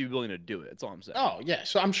I'd be willing to do it. That's all I'm saying. Oh yeah,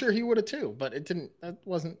 so I'm sure he would have too, but it didn't. That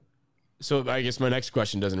wasn't. So I guess my next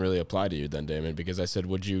question doesn't really apply to you then, Damon, because I said,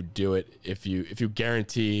 would you do it if you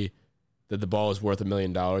guarantee that the ball is worth $1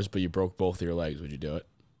 million, but you broke both of your legs? Would you do it?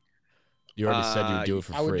 You already said you'd do it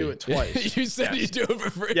for free. I would do it twice. You said you'd do it for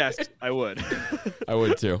free. Yes, I would. I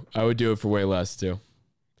would too. I would do it for way less too.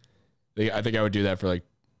 I think I would do that for like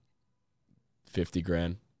 50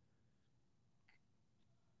 grand.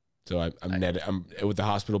 So I'm netting. I'm with the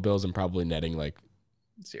hospital bills. I'm probably netting like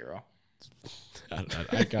 0.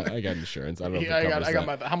 I got insurance. I don't know. If it I covers got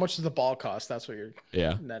that. my. How much does the ball cost? That's what you're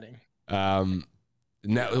Yeah. netting.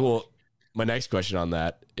 Well, my next question on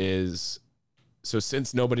that is, so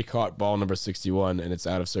since nobody caught ball number 61 and it's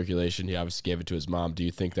out of circulation, he obviously gave it to his mom. Do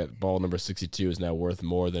you think that ball number 62 is now worth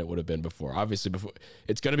more than it would have been before? Obviously, before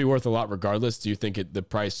it's going to be worth a lot regardless. Do you think the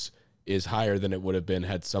price is higher than it would have been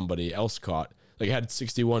had somebody else caught? Like, had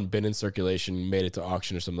 61 been in circulation, made it to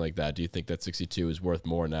auction or something like that, do you think that 62 is worth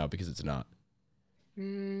more now because it's not?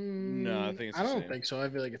 No, I think it's the I don't same. think so. I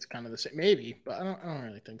feel like it's kind of the same. Maybe, but I don't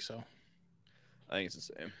really think so. I think it's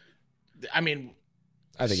the same. I mean,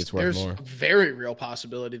 I think it's worth there's more. a very real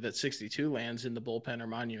possibility that 62 lands in the bullpen or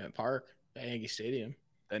Monument Park at Yankee Stadium.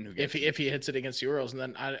 Then who If gets he hits it against the Orioles, and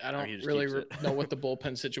then I don't he just really keeps it. know what the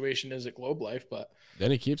bullpen situation is at Globe Life, but Then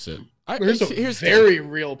he keeps it. there's a Here's the- very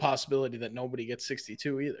real possibility that nobody gets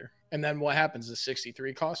 62 either. And then what happens? Does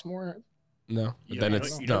 63 cost more? No, You then know-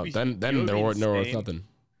 it's you know no. what'd be- Then you know they're what'd be worth insane? nothing.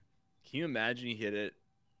 Can you imagine he hit it?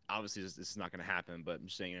 Obviously, this is not going to happen, but I'm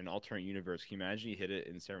just saying in an alternate universe, can you imagine he hit it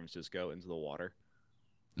in San Francisco into the water?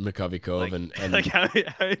 McCovey Cove Like, and like how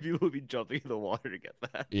many people would be jumping in the water to get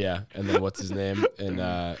that? yeah, and then what's his name? And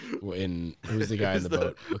in who's the guy in the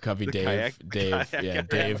boat? McCovey the Dave. kayak- Dave. kayak Yeah, guy.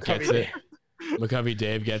 Dave McCovey gets it. McCovey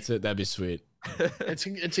Dave gets it. That'd be sweet.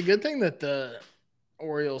 It's a good thing that the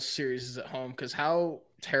Orioles series is at home, because how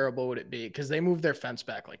terrible would it be? Because they moved their fence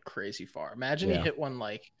back like crazy far. Imagine Yeah. he hit one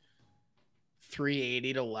like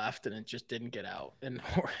 380 to left and it just didn't get out and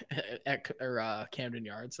at Camden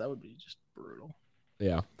Yards. That would be just brutal.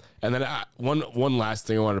 Yeah. And then one last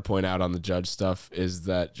thing I wanted to point out on the Judge stuff is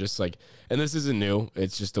that just like, and this isn't new,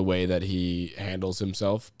 it's just the way that he handles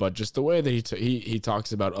himself, but just the way that he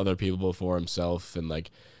talks about other people before himself. And like,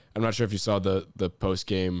 I'm not sure if you saw the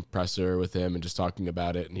post-game presser with him and just talking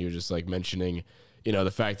about it. And he was just like mentioning, you know,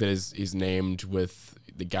 the fact that he's named with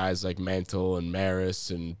the guys like Mantle and Maris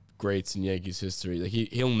and greats in Yankees history. Like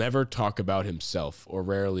he'll never talk about himself, or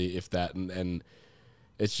rarely, if that. And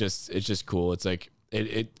it's just cool. It's like,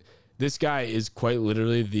 this guy is quite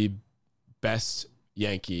literally the best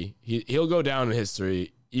Yankee. He'll go down in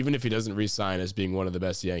history, even if he doesn't re-sign, as being one of the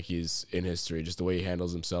best Yankees in history, just the way he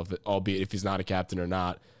handles himself, albeit if he's not a captain or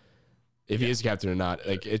not. If he is a captain or not,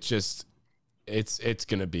 like it's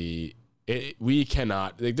gonna be, we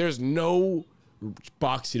cannot, like, there's no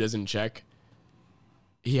box he doesn't check.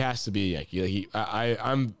 He has to be a Yankee. Like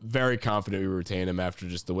I'm very confident we retain him after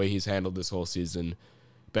just the way he's handled this whole season.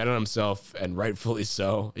 Bet on himself, and rightfully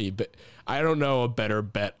so. I don't know a better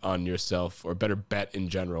bet on yourself or better bet in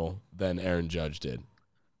general than Aaron Judge did.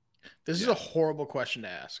 This is a horrible question to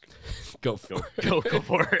ask. Go for it. Go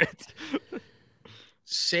for it.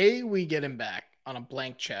 Say we get him back on a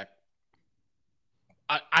blank check.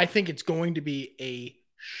 I think it's going to be a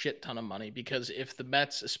shit ton of money, because if the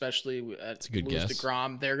Mets, especially a good lose guess.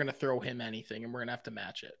 DeGrom, they're going to throw him anything, and we're going to have to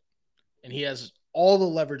match it. And he has all the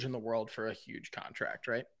leverage in the world for a huge contract,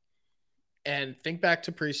 right? And think back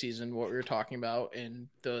to preseason, what we were talking about, and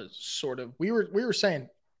the sort of we were saying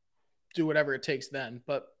do whatever it takes then,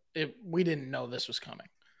 but we didn't know this was coming.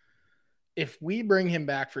 If we bring him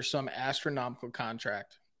back for some astronomical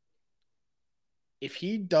contract, if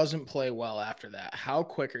he doesn't play well after that, how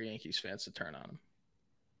quick are Yankees fans to turn on him?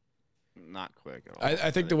 Not quick at all.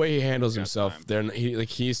 I think the way he handles got himself, time.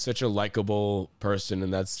 he's such a likable person,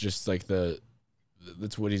 and that's just like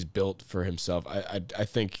that's what he's built for himself. I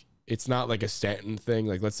think it's not like a Stanton thing.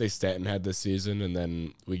 Like, let's say Stanton had this season and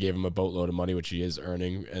then we gave him a boatload of money, which he is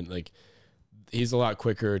earning, and like, he's a lot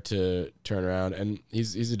quicker to turn around, and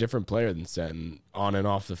he's a different player than Stanton on and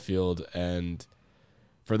off the field. And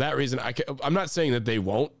for that reason, I'm not saying that they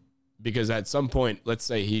won't, because at some point, let's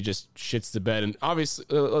say he just shits the bed, and obviously,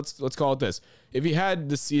 let's call it this: if he had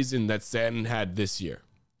the season that Stanton had this year,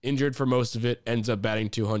 injured for most of it, ends up batting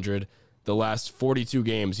 200, the last 42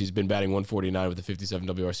 games, he's been batting 149 with a 57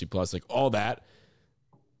 WRC plus, like all that.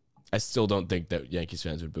 I still don't think that Yankees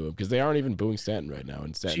fans would boo him because they aren't even booing Stanton right now.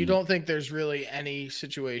 And Stanton, So you don't think there's really any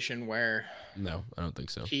situation where no, I don't think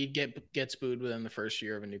so. he gets booed within the first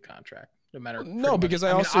year of a new contract, no matter. No, because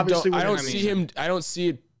I don't see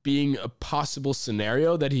it being a possible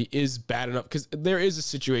scenario that he is bad enough, because there is a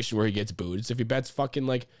situation where he gets booed. It's if he bats fucking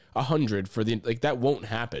like 100 for the, like, that won't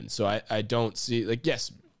happen. So I don't see, like,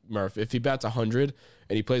 yes, Murph, if he bats 100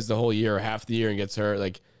 and he plays the whole year or half the year and gets hurt,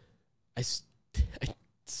 like, I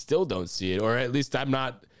still don't see it, or at least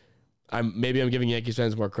maybe I'm giving Yankees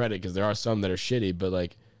fans more credit because there are some that are shitty, but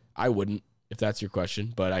like I wouldn't, if that's your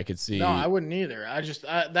question. But I could see. No, I wouldn't either.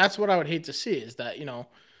 That's what I would hate to see, is that, you know,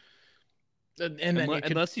 and then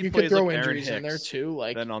unless he you plays could throw like injuries Aaron in there Hicks, too.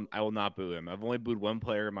 Like, then I will not boo him. I've only booed one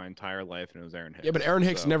player my entire life, and it was Aaron Hicks. Yeah, but Aaron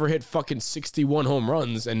Hicks never hit fucking 61 home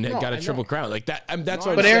runs and got a triple crown like that. That's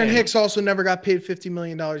what. But Aaron Hicks also never got paid $50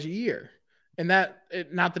 million a year, and not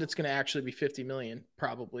that it's going to actually be $50 million.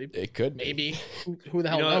 Probably it could. Maybe. Who the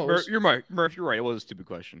hell knows? You're right, Murph. You're right. It was a stupid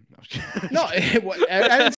question. No, I didn't say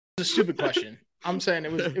it was a stupid question. I'm saying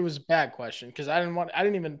it was a bad question because I don't know.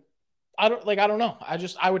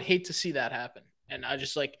 I would hate to see that happen. And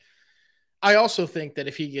I also think that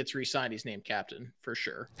if he gets re-signed, he's named captain for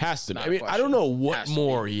sure. Has to. I mean, I don't know what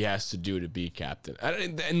more he has to do to be captain.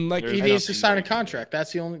 And like, he needs to sign a contract.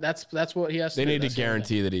 That's what he has to do. They need to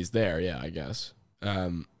guarantee that he's there. Yeah, I guess.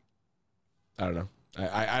 I don't know.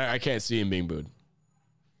 I can't see him being booed.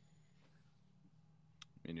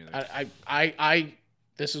 Me neither.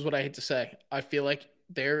 This is what I hate to say. I feel like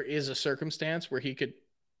there is a circumstance where he could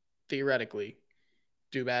theoretically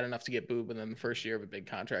do bad enough to get booed within the first year of a big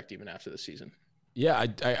contract, even after the season. Yeah,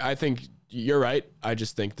 I think you're right. I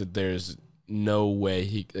just think that there's no way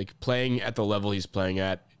he, like, playing at the level he's playing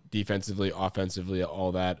at, defensively, offensively,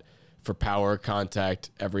 all that, for power,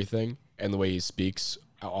 contact, everything, and the way he speaks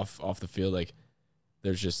off the field, like,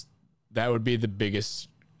 that would be the biggest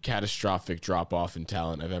catastrophic drop off in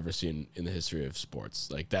talent I've ever seen in the history of sports.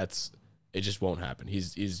 Like, it just won't happen.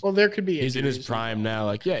 Well, there could be he's in his prime now.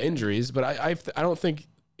 Like, yeah, injuries, but I don't think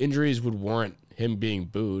injuries would warrant him being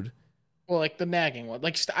booed. Well, like the nagging one.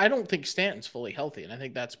 Like, I don't think Stanton's fully healthy, and I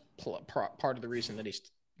think that's part of the reason that he's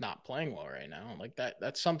not playing well right now. Like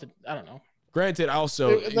that's something, I don't know. Granted,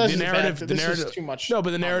 also the narrative is too much. No,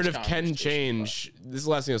 but the narrative can change. This is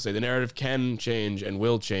the last thing I'll say. The narrative can change and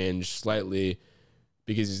will change slightly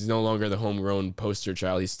because he's no longer the homegrown poster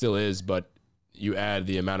child. He still is, but you add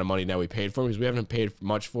the amount of money now we paid for him, because we haven't paid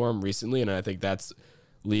much for him recently, and I think that's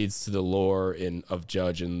leads to the lore of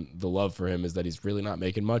Judge, and the love for him is that he's really not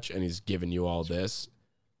making much, and he's giving you all this.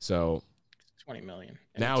 So $20 million.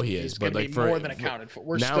 Now he is, but like more than accounted for.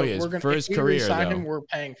 We're for his career, sign though. him, we're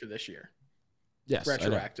paying for this year. Yes,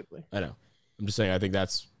 retroactively. I know. I'm just saying. I think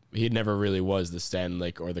he never really was the Stanton,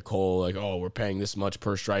 like, or the Cole, like, oh, we're paying this much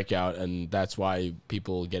per strikeout, and that's why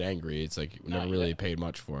people get angry. It's like we never really paid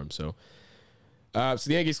much for him. So the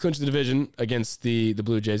Yankees clinched the division against the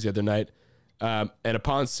Blue Jays the other night. And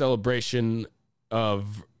upon celebration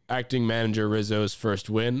of acting manager Rizzo's first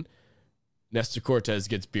win, Nestor Cortez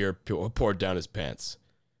gets beer poured down his pants.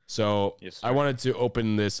 So yes, I wanted to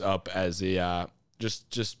open this up as a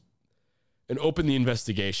just and open the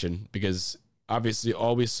investigation, because obviously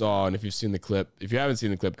all we saw, and if you've seen the clip, if you haven't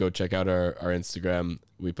seen the clip, go check out our Instagram.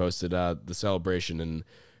 We posted the celebration, and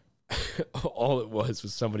all it was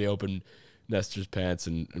somebody opened Nestor's pants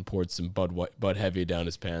and poured some Bud Heavy down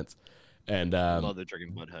his pants. And I love the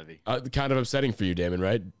drinking Bud Heavy. Kind of upsetting for you, Damon,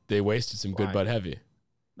 right? They wasted some good Bud Heavy.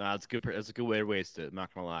 Nah, it's good. It's a good way to waste it. I'm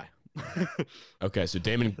not gonna lie. Okay, so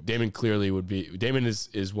Damon clearly would be. Damon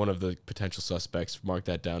is one of the potential suspects. Mark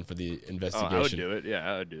that down for the investigation. I would do it. Yeah,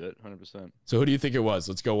 I would do it. 100%. So who do you think it was?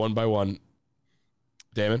 Let's go one by one.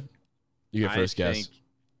 Damon, you get first guess.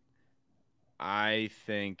 I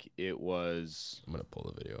think it was. I'm gonna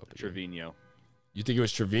pull the video up. Trevino. You think it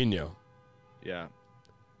was Trevino? Yeah.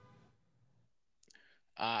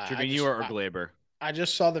 Trevino or Glaber? I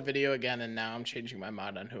just saw the video again, and now I'm changing my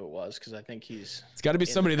mind on who it was, because I think it's got to be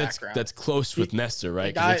somebody that's close with Nestor,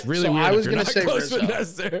 right? Because it's really weird. I was going to say close Rizzo. With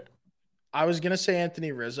Nestor. I was gonna say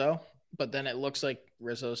Anthony Rizzo, but then it looks like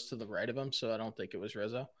Rizzo's to the right of him, so I don't think it was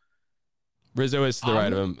Rizzo. Rizzo is to the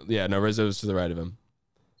right of him. Yeah, no, Rizzo is to the right of him.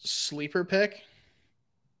 Sleeper pick,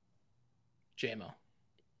 JMO.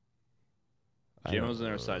 JMO's on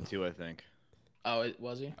their side too, I think. Oh,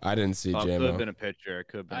 was he? I didn't see JMO. Could have been a pitcher.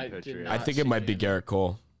 I think it might be Garrett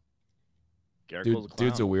Cole. Garrett Cole's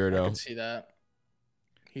dude's a weirdo. I can see that.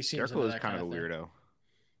 He seems Garrett Cole is kind of a weirdo.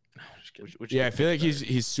 No, I'm just kidding. Which Yeah, I feel like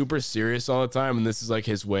he's super serious all the time, and this is like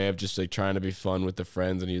his way of just like trying to be fun with the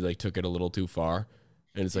friends, and he like took it a little too far.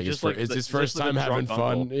 And it's like He's his just like it's the- his he's first just like time a having drunk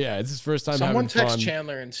fun. uncle. Yeah, it's his first time Someone having text fun.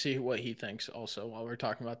 Chandler and see what he thinks also while we're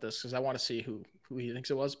talking about this, because I want to see who he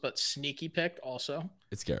thinks it was. But sneaky pick also.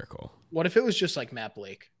 It's Garrett Cole. What if it was just like Matt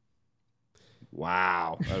Blake?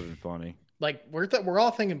 Wow, that would be funny. Like we're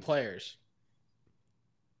all thinking players.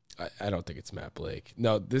 I don't think it's Matt Blake.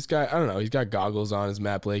 No, this guy, I don't know. He's got goggles on. Is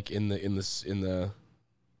Matt Blake in the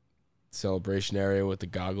celebration area with the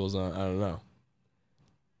goggles on? I don't know.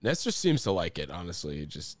 Nestor seems to like it, honestly. It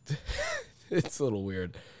just it's a little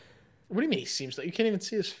weird. What do you mean? He seems like you can't even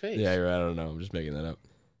see his face. Yeah, you're right. I don't know. I'm just making that up.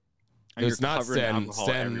 And It's you're not covered in Sten. alcohol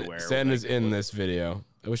everywhere Sten with, is like, in with- this video.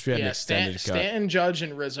 I wish we had an extended cut. Stanton, Judge,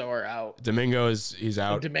 and Rizzo are out. Domingo he's Oh,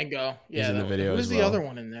 out. Domingo, yeah, in the video Who's as the well. other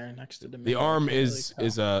one in there next to Domingo? The arm I can't is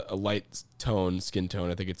really tell. a light skin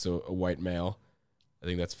tone. I think it's a white male. I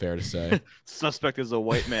think that's fair to say. Suspect is a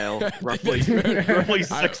white male, roughly That's fair. roughly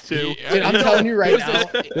I- 6'2". Dude, I'm telling you right now,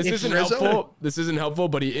 This if isn't Rizzo- helpful. This isn't helpful,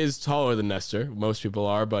 but he is taller than Nestor. Most people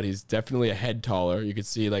are, but he's definitely a head taller. You could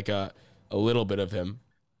see like a little bit of him.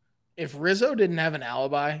 If Rizzo didn't have an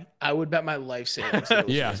alibi, I would bet my life savings. that it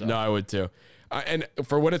was Yeah, Rizzo. no, I would too. And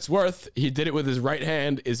for what it's worth, he did it with his right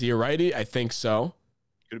hand. Is he a righty? I think so.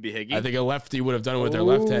 Could it be Higgy? I think a lefty would have done it with their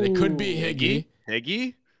left hand. It could be Ooh. Higgy.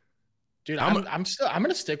 Higgy? Dude, I'm- I'm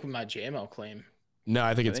gonna stick with my JMO claim. No,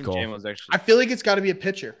 I think I it's think Cole. Jam was actually. I feel like it's got to be a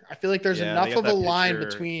pitcher. I feel like there's Yeah, enough they got of a that line pitcher.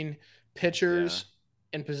 between pitchers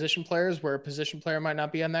and position players where a position player might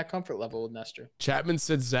not be on that comfort level with Nestor. Chapman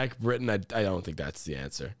said Zach Britton. I don't think that's the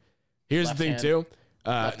answer. Here's Left the thing hand. too.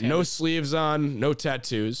 Left-handed. No sleeves on, no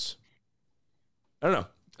tattoos. I don't know.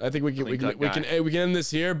 I think we Clean cut can end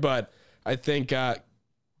this here, but I think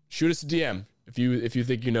shoot us a DM if you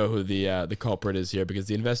think you know who the culprit is here, because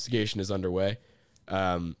the investigation is underway.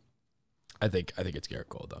 I think it's Garrett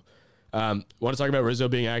Cole though. Want to talk about Rizzo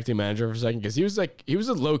being acting manager for a second, because he was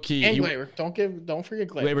a low key And Glaber. Don't forget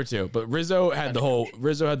Glaber. Glaber too, but Rizzo had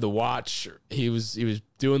the watch. He was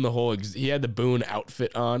doing the whole. He had the Boone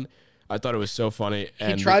outfit on. I thought it was so funny.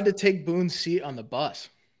 And He tried to take Boone's seat on the bus.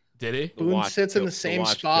 did he? Boone watch sits in killed- the the same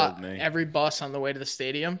watch spot killed me. every bus on the way to the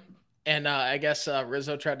stadium. And I guess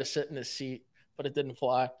Rizzo tried to sit in his seat, but it didn't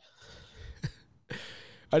fly.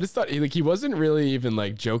 I just thought he wasn't really even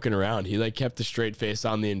like joking around. He like kept a straight face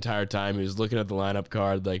on the entire time. He was looking at the lineup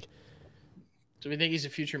card. Like, Do we think he's a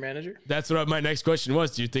future manager? that's what my next question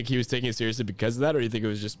was. Do you think he was taking it seriously because of that, or do you think it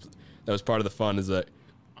was just that was part of the fun? Is that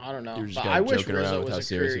I don't know. You were just But kinda I wish joking around Rizzo with how was a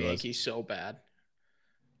serious career he was. Yankee so bad.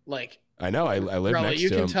 Like, I know I live Rella, next you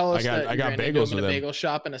to can him. tell us I that got you ran into bagels him with in a him. bagel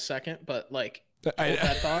shop in a second, but like, I, hold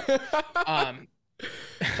that thought.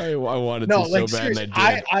 I wanted No, to like so bad, and seriously,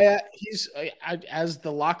 I did. he's as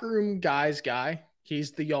the locker room guy.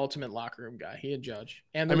 He's the ultimate locker room guy. He and Judge,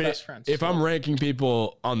 and they're best friends. If so. I'm ranking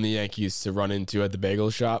people on the Yankees to run into at the bagel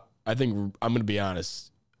shop, I think I'm gonna be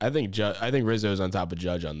honest. I think Rizzo's on top of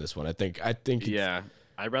Judge on this one. I think it's- Yeah,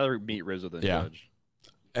 I'd rather meet Rizzo than Yeah. Judge.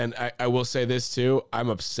 And I will say this too. I'm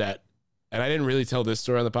upset, and I didn't really tell this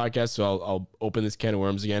story on the podcast, so I'll open this can of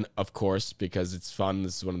worms again, of course, because it's fun.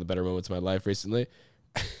 This is one of the better moments of my life recently.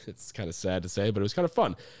 It's kind of sad to say, but it was kind of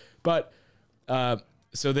fun. But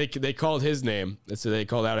so they called his name, and so they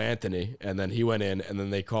called out Anthony, and then he went in, and then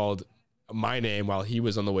they called my name while he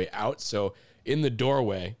was on the way out. So in the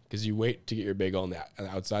doorway, because you wait to get your bagel on the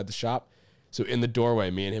outside the shop. So in the doorway,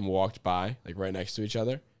 me and him walked by, like right next to each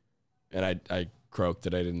other, and I croaked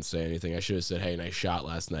that I didn't say anything. I should have said, "Hey, nice shot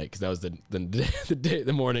last night," because that was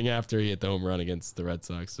the morning after he hit the home run against the Red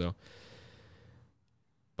Sox. So,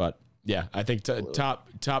 but yeah, I think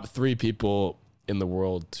top 3 people in the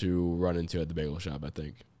world to run into at the bagel shop. I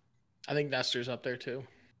think Nestor's up there too.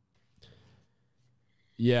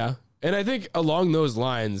 Yeah, and I think along those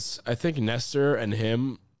lines, I think Nestor and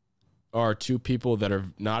him are 2 people that are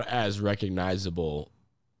not as recognizable.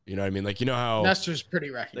 You know what I mean? Like, you know how Nestor's pretty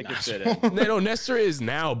They could fit recognizable. no, Nestor is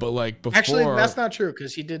now, but like before. Actually, that's not true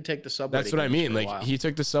because he did take the subway. That's what I mean. Like he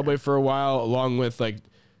took the subway for a while, along with like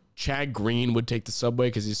Chad Green would take the subway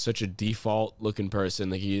because he's such a default looking person.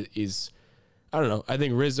 Like he's, I don't know. I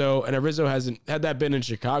think Rizzo, and if Rizzo hasn't had that been in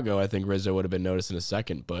Chicago, I think Rizzo would have been noticed in a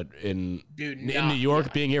second. But in New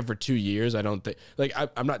York, being here for 2 years, I don't think. Like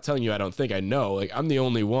I'm not telling you I don't think I know. Like I'm the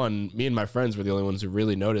only one. Me and my friends were the only ones who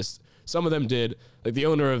really noticed. Some of them did. Like the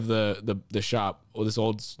owner of the shop, this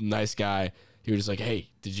old nice guy, he was just like, "Hey,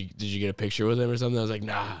 did you get a picture with him or something?" I was like,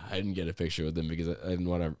 "Nah, I didn't get a picture with him because I didn't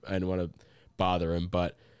want to bother him."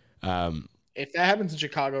 But if that happens in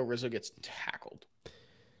Chicago, Rizzo gets tackled.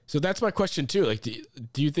 so that's my question too. Like,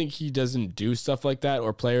 do you think he doesn't do stuff like that,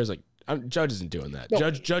 or players like Judge isn't doing that.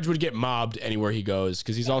 No. Judge would get mobbed anywhere he goes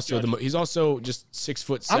because he's he's also just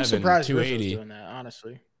 6'7", I'm surprised Rizzo's 280. doing that,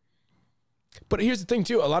 honestly. But here's the thing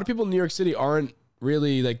too: a lot of people in New York City aren't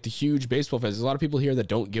really like the huge baseball fans. There's a lot of people here that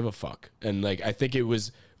don't give a fuck. And like I think it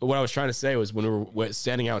was what I was trying to say was when we were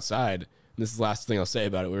standing outside. And this is the last thing I'll say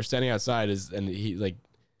about it. We were standing outside, and he like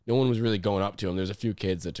no one was really going up to him. There's a few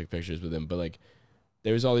kids that took pictures with him, but like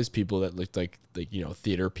there was all these people that looked like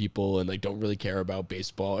theater people and like don't really care about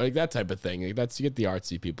baseball, like that type of thing. Like that's you get the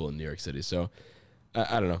artsy people in New York City. So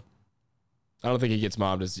I don't know. I don't think he gets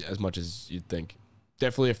mobbed as much as you'd think.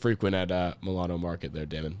 Definitely a frequent at Milano Market there,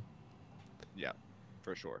 Damon. Yeah,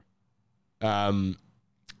 for sure.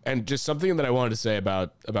 And just something that I wanted to say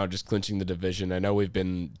about just clinching the division. I know we've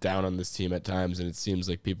been down on this team at times, and it seems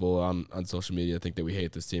like people on social media think that we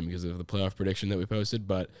hate this team because of the playoff prediction that we posted.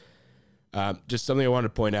 But just something I wanted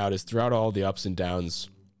to point out is throughout all the ups and downs,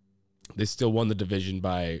 they still won the division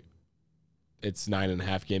by it's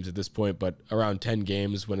 9.5 games at this point, but around 10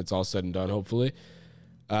 games when it's all said and done, hopefully.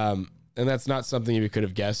 And that's not something we could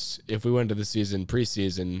have guessed. If we went to the season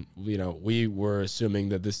preseason, we were assuming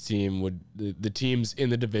that this team the teams in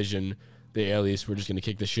the division, the AL East, were just going to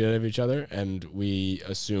kick the shit out of each other. And we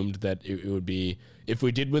assumed that it would be, if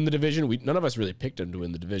we did win the division, none of us really picked them to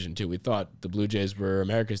win the division too. We thought the Blue Jays were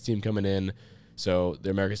America's team coming in. So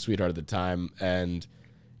they're America's sweetheart at the time. And,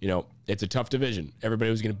 it's a tough division.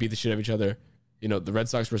 Everybody was going to beat the shit out of each other. The Red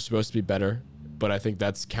Sox were supposed to be better, but I think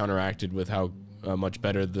that's counteracted with how much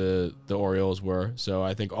better the Orioles were. So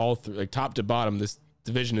I think all like top to bottom, this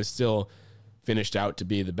division is still finished out to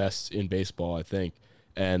be the best in baseball, I think.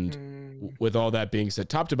 And with all that being said,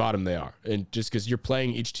 top to bottom they are. And just because you're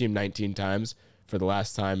playing each team 19 times for the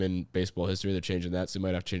last time in baseball history, they're changing that, so you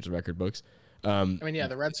might have to change the record books.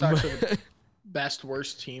 The Red Sox are the best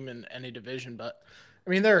worst team in any division, but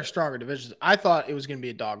they're a stronger division. I thought it was going to be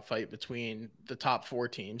a dogfight between the top 4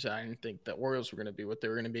 teams. I didn't think the Orioles were going to be what they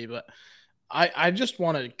were going to be, but I just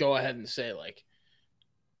want to go ahead and say, like,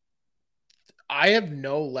 I have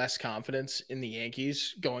no less confidence in the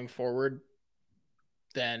Yankees going forward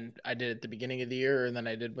than I did at the beginning of the year and than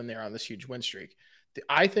I did when they were on this huge win streak.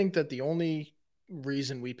 I think that the only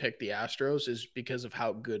reason we picked the Astros is because of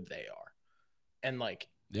how good they are. And, like,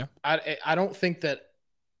 yeah, I don't think that,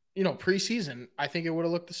 preseason, I think it would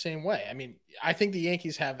have looked the same way. I think the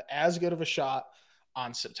Yankees have as good of a shot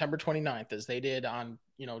on September 29th as they did on,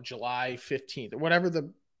 July 15th or whatever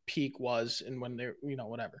the peak was. And when they're,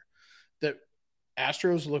 whatever, the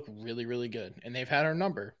Astros look really, really good and they've had our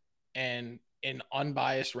number. And in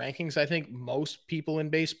unbiased rankings, I think most people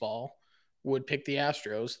in baseball would pick the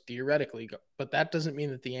Astros theoretically, but that doesn't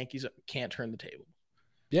mean that the Yankees can't turn the table.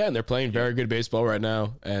 Yeah. And they're playing very good baseball right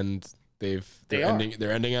now. And they're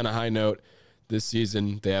ending on a high note this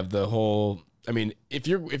season. They have the whole, if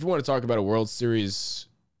you want to talk about a World Series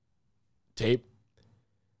tape,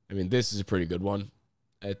 this is a pretty good one.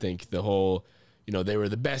 I think the whole, they were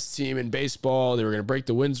the best team in baseball. They were going to break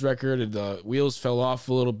the wins record, and the wheels fell off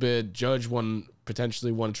a little bit. Judge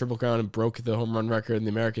potentially won a Triple Crown and broke the home run record in the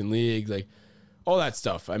American League. Like all that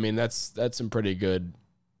stuff. That's some pretty good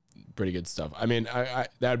stuff.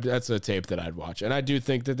 That's a tape that I'd watch, and I do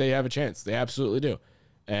think that they have a chance. They absolutely do,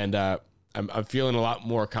 and I'm feeling a lot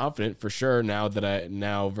more confident for sure now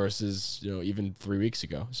versus even 3 weeks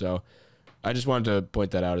ago. So I just wanted to point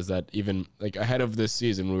that out, is that even like ahead of this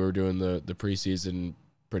season, when we were doing the preseason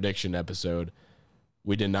prediction episode,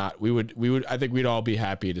 we would I think we'd all be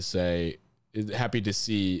happy to see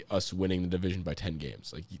us winning the division by 10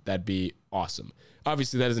 games. Like that'd be awesome.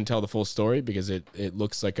 Obviously that doesn't tell the full story because it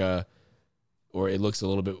looks like it looks a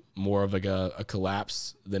little bit more of like a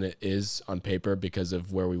collapse than it is on paper because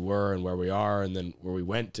of where we were and where we are and then where we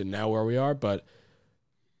went and now where we are. But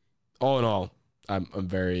all in all, I'm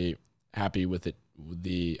very happy with it, with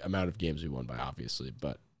the amount of games we won by, obviously,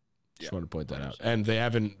 but just want to point that out. And they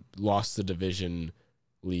haven't lost the division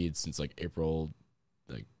lead since like April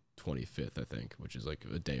 25th, I think, which is like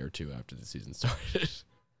a day or two after the season started.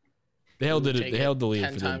 They held the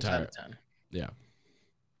lead for the entire,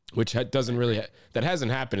 which doesn't really that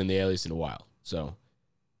hasn't happened in the AL East in a while. So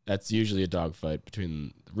that's usually a dogfight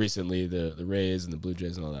between recently the Rays and the Blue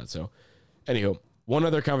Jays and all that. So anywho, one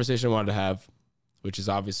other conversation I wanted to have, which is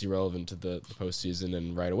obviously relevant to the postseason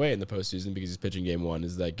and right away in the postseason because he's pitching game 1,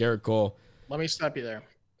 is that Garrett Cole. Let me stop you there.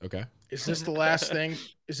 Okay. Is this the last thing?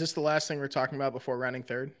 Is this the last thing we're talking about before rounding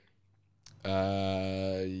third?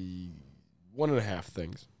 1.5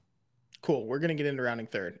 things. Cool. We're going to get into rounding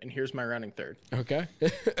third. And here's my rounding third. Okay.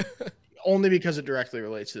 Only because it directly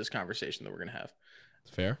relates to this conversation that we're going to have.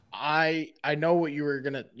 Fair. I know what we're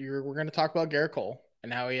going to talk about Garrett Cole. and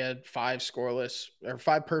now he had 5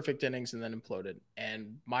 perfect innings and then imploded.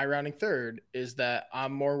 And my rounding third is that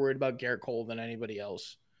I'm more worried about Garrett Cole than anybody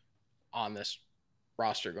else on this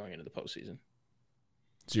roster going into the postseason.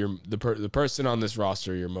 So the person on this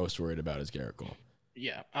roster you're most worried about is Garrett Cole.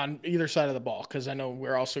 Yeah, on either side of the ball, because I know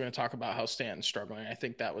we're also going to talk about how Stanton's struggling. I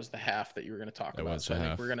think that was the half that you were going to talk about. So I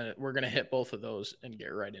think we're gonna hit both of those and get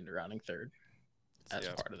right into rounding third as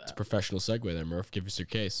part of that. It's a professional segue there, Murph. Give us your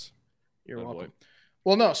case. You're welcome. Boy.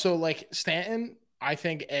 Well, no, so like Stanton, I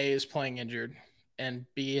think A is playing injured and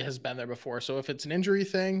B has been there before. So if it's an injury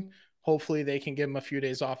thing, hopefully they can give him a few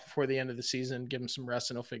days off before the end of the season, give him some rest,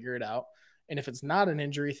 and he'll figure it out. And if it's not an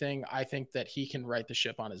injury thing, I think that he can right the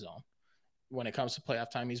ship on his own when it comes to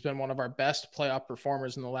playoff time. He's been one of our best playoff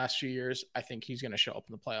performers in the last few years. I think he's going to show up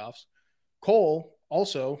in the playoffs. Cole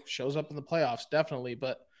also shows up in the playoffs, definitely.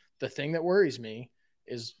 But the thing that worries me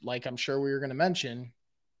is, like I'm sure we were going to mention,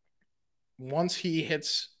 once he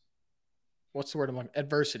hits, what's the word I'm looking,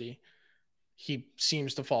 adversity, he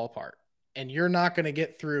seems to fall apart. And you're not going to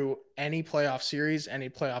get through any playoff series, any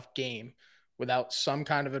playoff game without some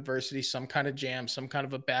kind of adversity, some kind of jam, some kind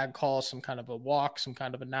of a bad call, some kind of a walk, some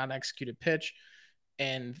kind of a non-executed pitch.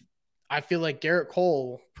 And I feel like Garrett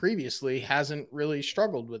Cole previously hasn't really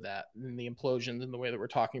struggled with that in the implosions in the way that we're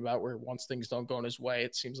talking about, where once things don't go in his way,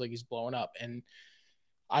 it seems like he's blowing up. And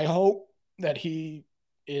I hope that he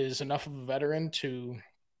is enough of a veteran to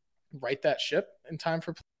right that ship in time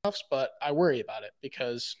for playoffs, but I worry about it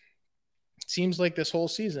because it seems like this whole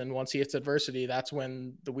season, once he hits adversity, that's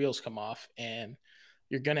when the wheels come off, and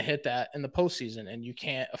you're going to hit that in the postseason, and you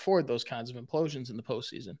can't afford those kinds of implosions in the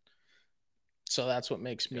postseason. So that's what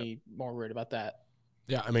makes me more worried about that.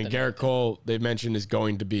 Yeah, I mean, Garrett Cole, they mentioned, is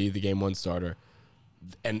going to be the game one starter.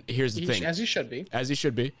 And here's the thing. As he should be. As he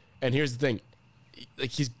should be. And here's the thing. Like,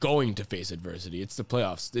 he's going to face adversity. It's the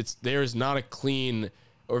playoffs. There's not a clean,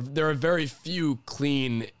 or there are very few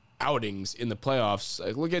clean outings in the playoffs.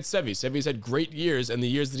 Like, look at Sevy. Sevy's had great years, and the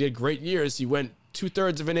years that he had great years, he went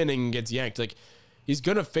 2/3 of an inning and gets yanked. Like, he's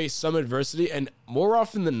going to face some adversity, and more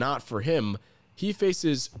often than not for him, he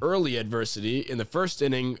faces early adversity in the first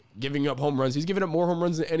inning, giving up home runs. He's given up more home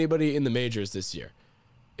runs than anybody in the majors this year.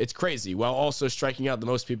 It's crazy, while also striking out the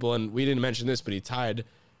most people, and we didn't mention this, but he tied,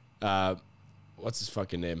 what's his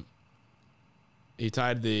fucking name? He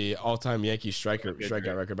tied the all-time Yankee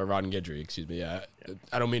strikeout record by Ron Guidry. Excuse me. Yeah.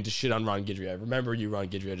 I don't mean to shit on Ron Guidry. I remember you, Ron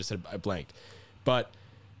Guidry. I just said I blanked. But,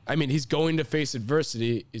 I mean, he's going to face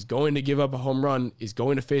adversity. He's going to give up a home run. He's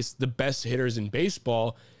going to face the best hitters in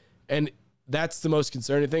baseball. And that's the most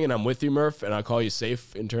concerning thing. And I'm with you, Murph, and I'll call you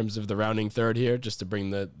safe in terms of the rounding third here, just to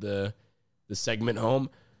bring the segment home.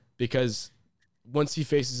 Because once he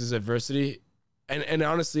faces his adversity, and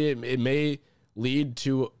honestly, it may lead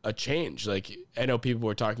to a change. Like, I know people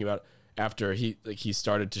were talking about after he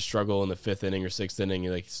started to struggle in the 5th inning or 6th inning,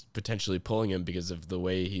 like potentially pulling him because of the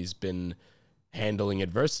way he's been handling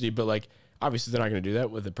adversity. But like, obviously they're not going to do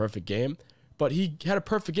that with a perfect game, but he had a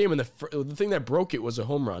perfect game. And the thing that broke it was a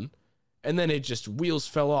home run. And then it just wheels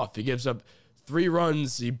fell off. He gives up 3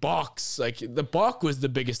 runs. He balks. Like, the balk was the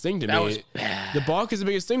biggest thing to me. That was bad. The balk is the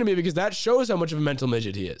biggest thing to me because that shows how much of a mental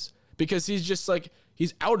midget he is. Because he's just like,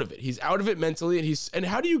 he's out of it. He's out of it mentally. And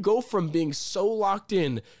how do you go from being so locked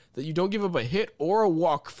in that you don't give up a hit or a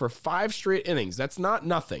walk for 5 straight innings? That's not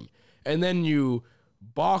nothing. And then you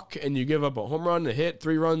balk and you give up a home run, a hit,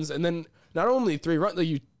 3 runs, and then not only 3 runs,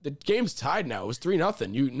 like the game's tied now. It was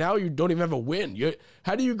 3-0. Now you don't even have a win.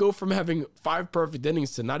 How do you go from having 5 perfect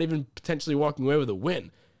innings to not even potentially walking away with a win?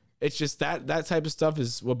 It's just that type of stuff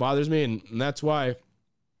is what bothers me, and that's why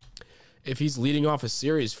if he's leading off a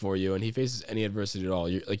series for you and he faces any adversity at all,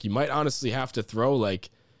 you might honestly have to throw like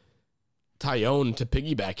Tyone to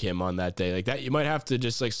piggyback him on that day. Like that, you might have to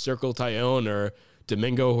just like circle Tyone or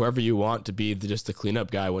Domingo, whoever you want to be just the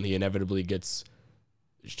cleanup guy when he inevitably gets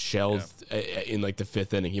shelled in like the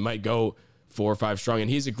 5th inning. He might go 4 or 5 strong, and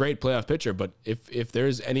he's a great playoff pitcher. But if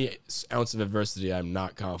there's any ounce of adversity, I'm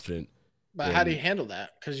not confident. But how do you handle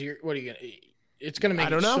that? Because what are you gonna? It's going to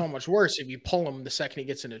make it so much worse if you pull him the second he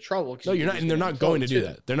gets into trouble. No, you're not, and they're not going to do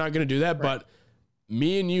that. They're not going to do that. Right. But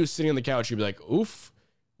me and you sitting on the couch, you'd be like, "Oof!"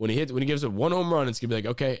 When he gives up 1 home run, it's gonna be like,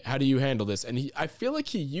 "Okay, how do you handle this?" And I feel like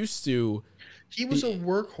he used to. He was a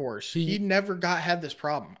workhorse. He never had this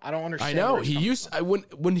problem. I don't understand. I know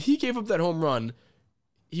when he gave up that home run,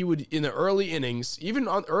 he would in the early innings, even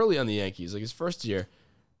early on the Yankees, like his first year,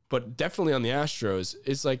 but definitely on the Astros,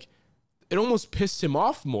 it's like it almost pissed him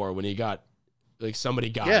off more when he got. Like somebody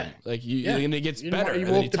got him. Like and it gets better. And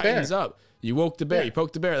then he tightens up. You woke the bear. You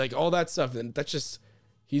poked the bear. Like all that stuff. And that's just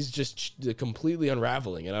he's just completely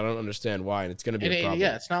unraveling, and I don't understand why, and it's going to be a problem.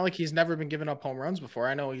 Yeah, it's not like he's never been giving up home runs before.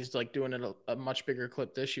 I know he's like doing it a much bigger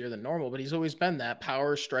clip this year than normal, but he's always been that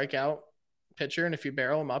power strikeout pitcher. And if you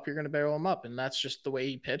barrel him up, you're going to barrel him up. And that's just the way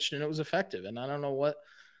he pitched, and it was effective. And I don't know what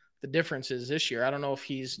the difference is this year. I don't know if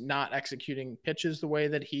he's not executing pitches the way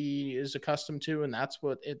that he is accustomed to. And that's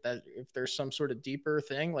that if there's some sort of deeper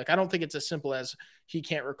thing, like, I don't think it's as simple as he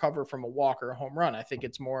can't recover from a walk or a home run. I think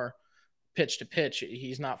it's more pitch to pitch.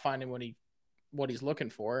 He's not finding what he's looking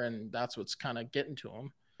for, and that's what's kind of getting to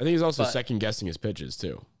him. I think he's also second guessing his pitches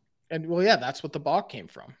too. And well, yeah, that's what the balk came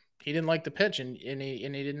from. He didn't like the pitch, and he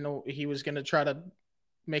didn't know he was going to try to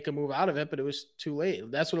make a move out of it, but it was too late.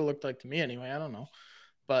 That's what it looked like to me anyway. I don't know,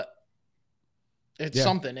 but it's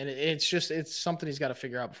something, and it's something he's got to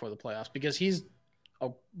figure out before the playoffs, because he's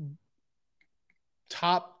a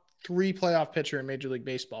top 3 playoff pitcher in Major League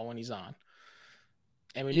Baseball when he's on.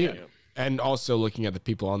 And and also looking at the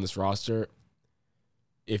people on this roster,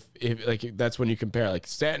 if like that's when you compare, like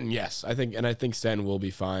Stanton, yes, I think Stanton will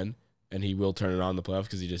be fine, and he will turn it on in the playoffs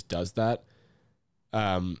because he just does that.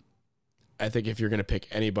 I think if you're gonna pick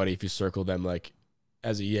anybody, if you circle them, like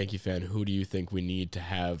as a Yankee fan, who do you think we need to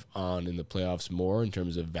have on in the playoffs more in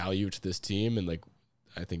terms of value to this team? And like,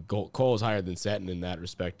 I think Cole is higher than Stanton in that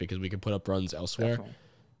respect, because we can put up runs elsewhere. Definitely.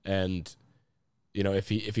 And you know, if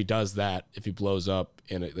he does that, if he blows up,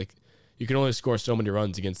 and like, you can only score so many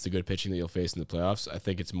runs against the good pitching that you'll face in the playoffs. I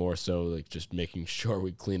think it's more so like just making sure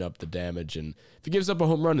we clean up the damage. And if he gives up a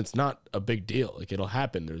home run, it's not a big deal. Like, it'll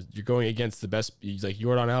happen. You're going against the best, like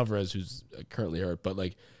Yordan Alvarez, who's currently hurt, but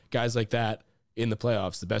like guys like that in the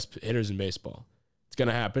playoffs, the best hitters in baseball. It's going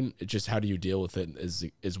to happen. It's just, how do you deal with it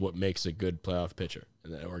is what makes a good playoff pitcher,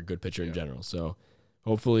 or a good pitcher in general. So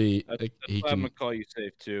hopefully that's he why can. I'm going to call you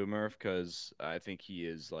safe too, Murph, because I think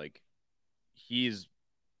he's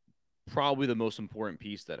probably the most important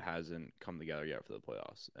piece that hasn't come together yet for the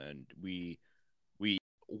playoffs. And we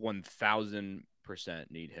 1000%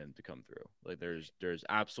 need him to come through. Like, there's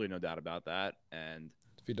absolutely no doubt about that. And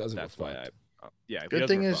if he doesn't, that's why good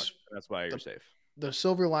thing is, that's why you're safe. The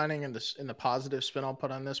silver lining and the positive spin I'll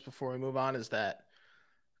put on this before we move on is that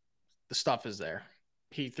the stuff is there.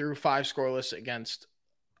 He threw 5 scoreless against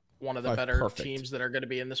one of the better teams that are going to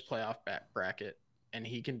be in this playoff bracket, and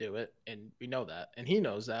he can do it, and we know that, and he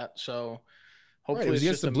knows that. So hopefully it's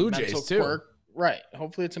just the Blue Jays too. Quirk. Right.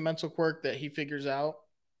 Hopefully it's a mental quirk that he figures out,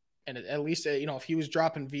 and at least, you know, if he was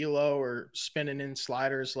dropping velo or spinning in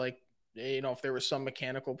sliders, like, you know, if there was some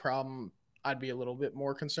mechanical problem, I'd be a little bit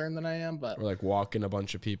more concerned than I am. But or like walking a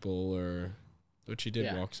bunch of people, which he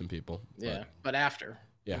did walk some people. Yeah, but after.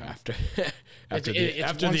 Yeah, you know,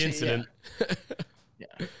 after the incident.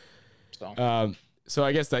 Yeah. So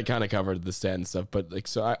I guess that kind of covered the Stanton stuff, but like,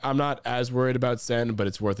 so I'm not as worried about Stanton, but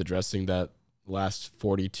it's worth addressing that last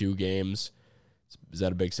 42 games. Is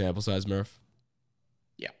that a big sample size, Murph?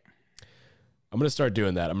 Yeah. I'm going to start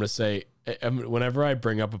doing that. I'm going to say, whenever I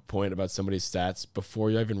bring up a point about somebody's stats,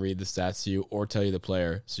 before you even read the stats to you or tell you the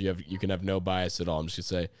player, so you can have no bias at all, I'm just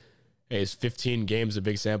going to say, hey, is 15 games a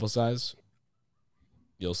big sample size?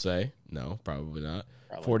 You'll say, no, probably not.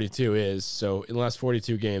 42 is. So in the last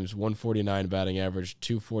 42 games, 149 batting average,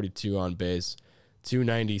 242 on base,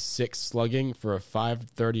 296 slugging for a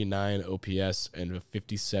 539 OPS and a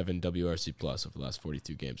 57 WRC plus over the last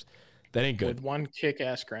 42 games. That ain't good. With one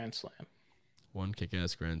kick-ass grand slam. One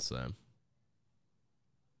kick-ass grand slam.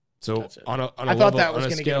 So on a I thought that was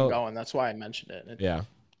going to get him going. That's why I mentioned it. It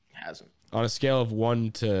hasn't. On a scale of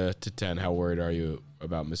 1 to 10, how worried are you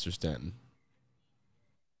about Mr. Stanton?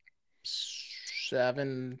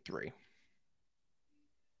 7-3.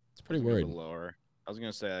 It's pretty worried. Lower. I was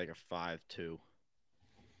gonna say like a 5-2.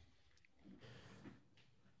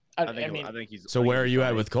 I think he's. So where are you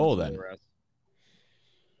at with Cole then?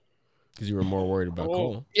 Because you were more worried about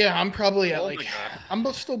Cole. Yeah, I'm probably at I'm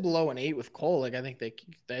still below an 8 with Cole. Like, I think they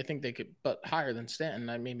could, but higher than Stanton.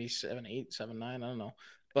 Maybe 7-8, 7-9. I don't know.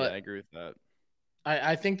 But yeah, I agree with that.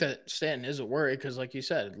 I think that Stanton is a worry because, like you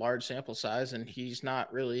said, large sample size, and he's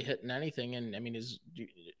not really hitting anything. And I mean,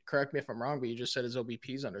 correct me if I'm wrong, but you just said his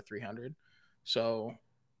OBP is under 300. So,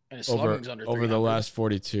 and his slugging's under 300. Over the last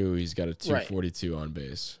 42, he's got a 242 on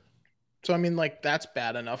base. So, I mean, like, that's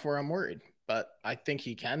bad enough where I'm worried. But I think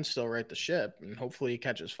he can still right the ship, and hopefully he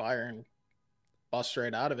catches fire and busts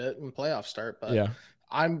right out of it in playoff start. But yeah.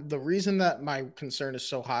 The reason that my concern is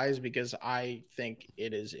so high is because I think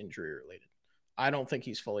it is injury related. I don't think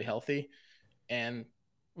he's fully healthy. And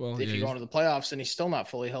if you go into the playoffs and he's still not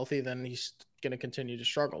fully healthy, then he's going to continue to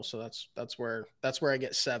struggle. So that's where I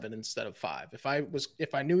get 7 instead of 5.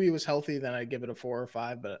 If I knew he was healthy, then I'd give it a 4 or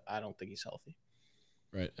 5, but I don't think he's healthy.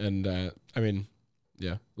 Right. And I mean,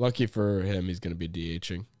 Yeah. Lucky for him, he's going to be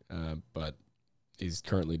DHing, but he's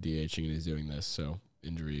currently DHing and he's doing this, so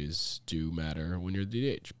injuries do matter when you're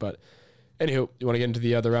DH. But anywho, you want to get into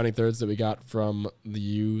the other rounding thirds that we got from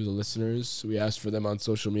the listeners? We asked for them on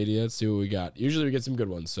social media. Let's see what we got. Usually we get some good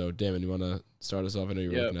ones. So, Damon, you want to start us off? I know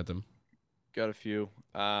you're looking at them. Got a few.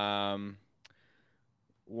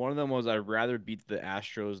 One of them was I'd rather beat the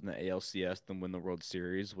Astros in the ALCS than win the World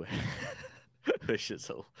Series, which is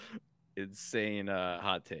an insane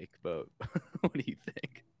hot take. But what do you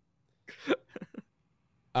think?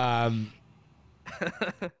 I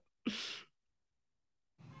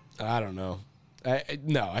don't know. I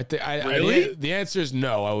think Really? the answer is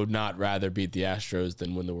no. I would not rather beat the Astros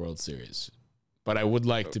than win the World Series, but I would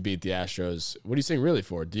like to beat the Astros. What are you saying really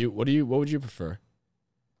for? What would you prefer?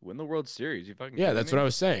 Win the World Series? You fucking Yeah, that's what I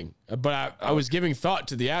was saying. But I was giving thought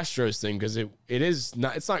to the Astros thing because it's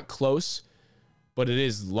not close, but it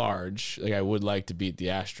is large. Like I would like to beat the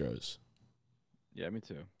Astros. Yeah, me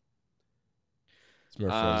too. It's more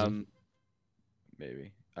frozen.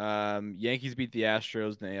 Maybe. Yankees beat the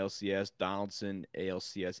Astros in the ALCS. Donaldson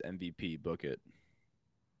ALCS MVP. Book it.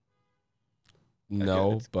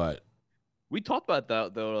 No, but we talked about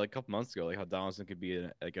that though, like a couple months ago, like how Donaldson could be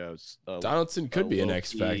Donaldson could be an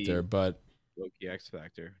X factor, but low-key X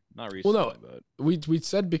factor. Not recently, well, no, but we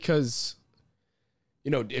said because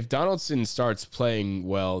if Donaldson starts playing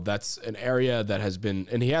well, that's an area that has been,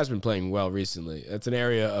 and he has been playing well recently. That's an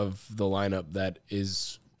area of the lineup that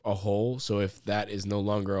is a hole. So if that is no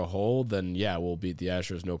longer a hole, then yeah, we'll beat the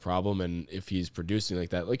Astros no problem. And if he's producing like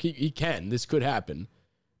that, like he can, this could happen,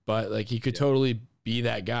 but like he could totally be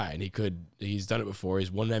that guy, and he's done it before.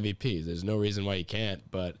 He's won MVP. There's no reason why he can't,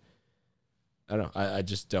 but I don't know. I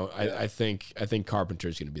just don't. Yeah. I think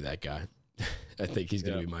Carpenter's going to be that guy. I think he's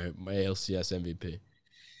going to be my ALCS MVP.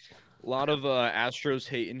 A lot of Astros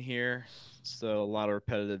hate in here. So a lot of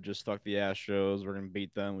repetitive, just fuck the Astros. We're going to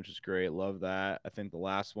beat them, which is great. Love that. I think the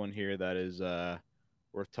last one here that is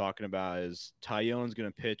worth talking about is Tyone's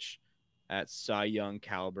going to pitch at Cy Young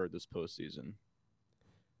caliber this postseason.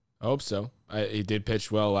 I hope so. He did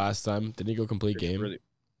pitch well last time. Didn't he go complete game?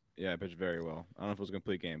 Yeah, pitched very well. I don't know if it was a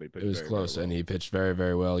complete game, but he pitched it was very, close, very well. And he pitched very,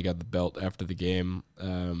 very well. He got the belt after the game.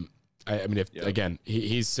 I mean, again,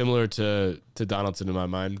 he's similar to Donaldson in my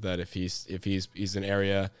mind. That if he's an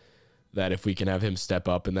area that if we can have him step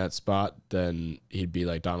up in that spot, then he'd be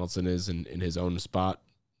like Donaldson is in his own spot.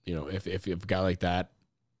 If a guy like that,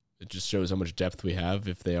 it just shows how much depth we have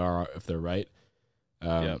if they're right.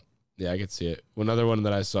 Yeah, I could see it. One other one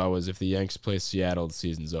that I saw was if the Yanks play Seattle, the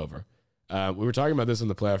season's over. We were talking about this in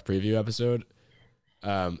the playoff preview episode.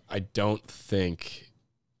 I don't think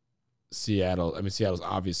Seattle's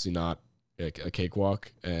obviously not a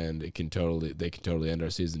cakewalk, and they can totally end our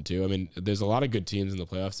season too. I mean, there's a lot of good teams in the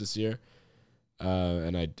playoffs this year,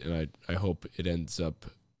 and I hope it ends up.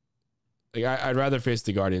 Like I'd rather face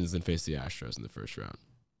the Guardians than face the Astros in the first round.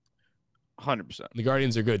 100%. The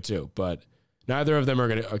Guardians are good too, but neither of them are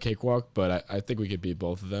a cakewalk. But I think we could beat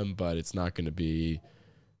both of them, but it's not going to be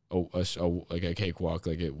like a cakewalk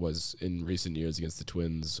like it was in recent years against the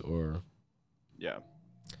Twins or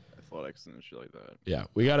athletics and shit like that. Yeah,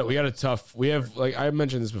 we got a tough. We have, like I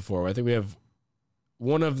mentioned this before, I think we have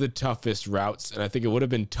one of the toughest routes, and I think it would have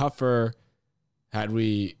been tougher had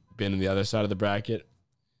we been on the other side of the bracket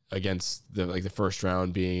against the first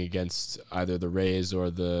round being against either the Rays or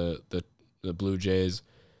the Blue Jays.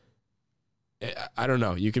 I don't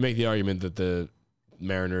know. You can make the argument that the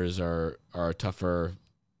Mariners are tougher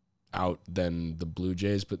out than the Blue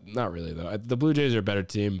Jays, but not really though. The Blue Jays are a better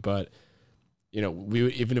team, but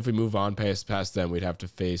even if we move on past them, we'd have to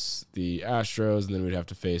face the Astros, and then we'd have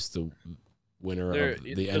to face the winner of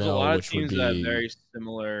the NL, which would be very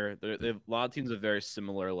similar. They have a lot of teams have very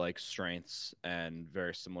similar like strengths and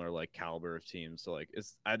very similar like caliber of teams. So like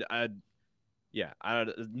none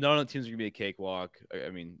of the teams are gonna be a cakewalk. I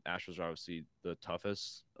mean, Astros are obviously the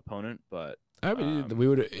toughest opponent, but I mean,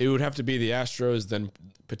 it would have to be the Astros, then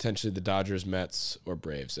potentially the Dodgers, Mets, or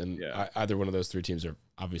Braves, and either one of those three teams are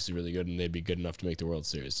obviously really good, and they'd be good enough to make the World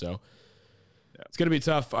Series. So it's going to be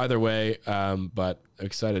tough either way, but I'm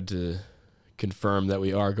excited to confirm that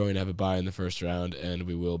we are going to have a bye in the first round, and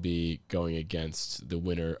we will be going against the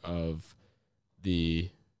winner of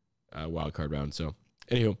the wild card round. So,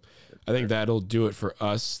 anywho, I think that'll do it for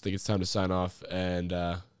us. I think it's time to sign off, and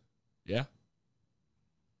go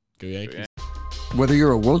Yankees. Whether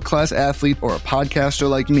you're a world-class athlete or a podcaster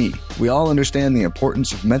like me, we all understand the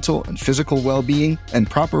importance of mental and physical well-being and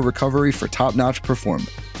proper recovery for top-notch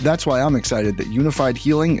performance. That's why I'm excited that Unified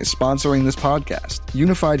Healing is sponsoring this podcast.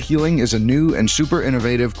 Unified Healing is a new and super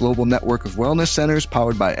innovative global network of wellness centers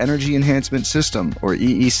powered by Energy Enhancement System, or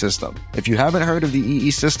EE System. If you haven't heard of the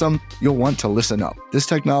EE System, you'll want to listen up. This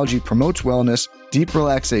technology promotes wellness, deep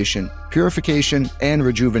relaxation, purification, and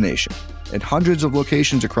rejuvenation. In hundreds of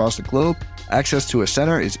locations across the globe, access to a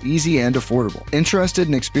center is easy and affordable. Interested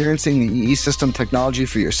in experiencing the EE System technology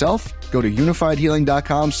for yourself? Go to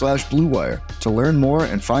unifiedhealing.com/bluewire to learn more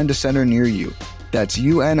and find a center near you. That's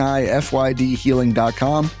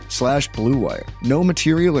unifydhealing.com/bluewire. No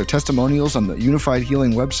material or testimonials on the Unified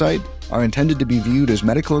Healing website are intended to be viewed as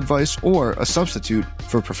medical advice or a substitute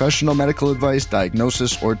for professional medical advice,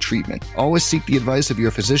 diagnosis, or treatment. Always seek the advice of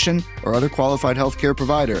your physician or other qualified healthcare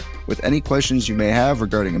provider with any questions you may have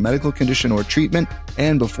regarding a medical condition or treatment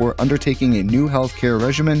and before undertaking a new healthcare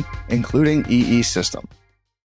regimen, including EE System.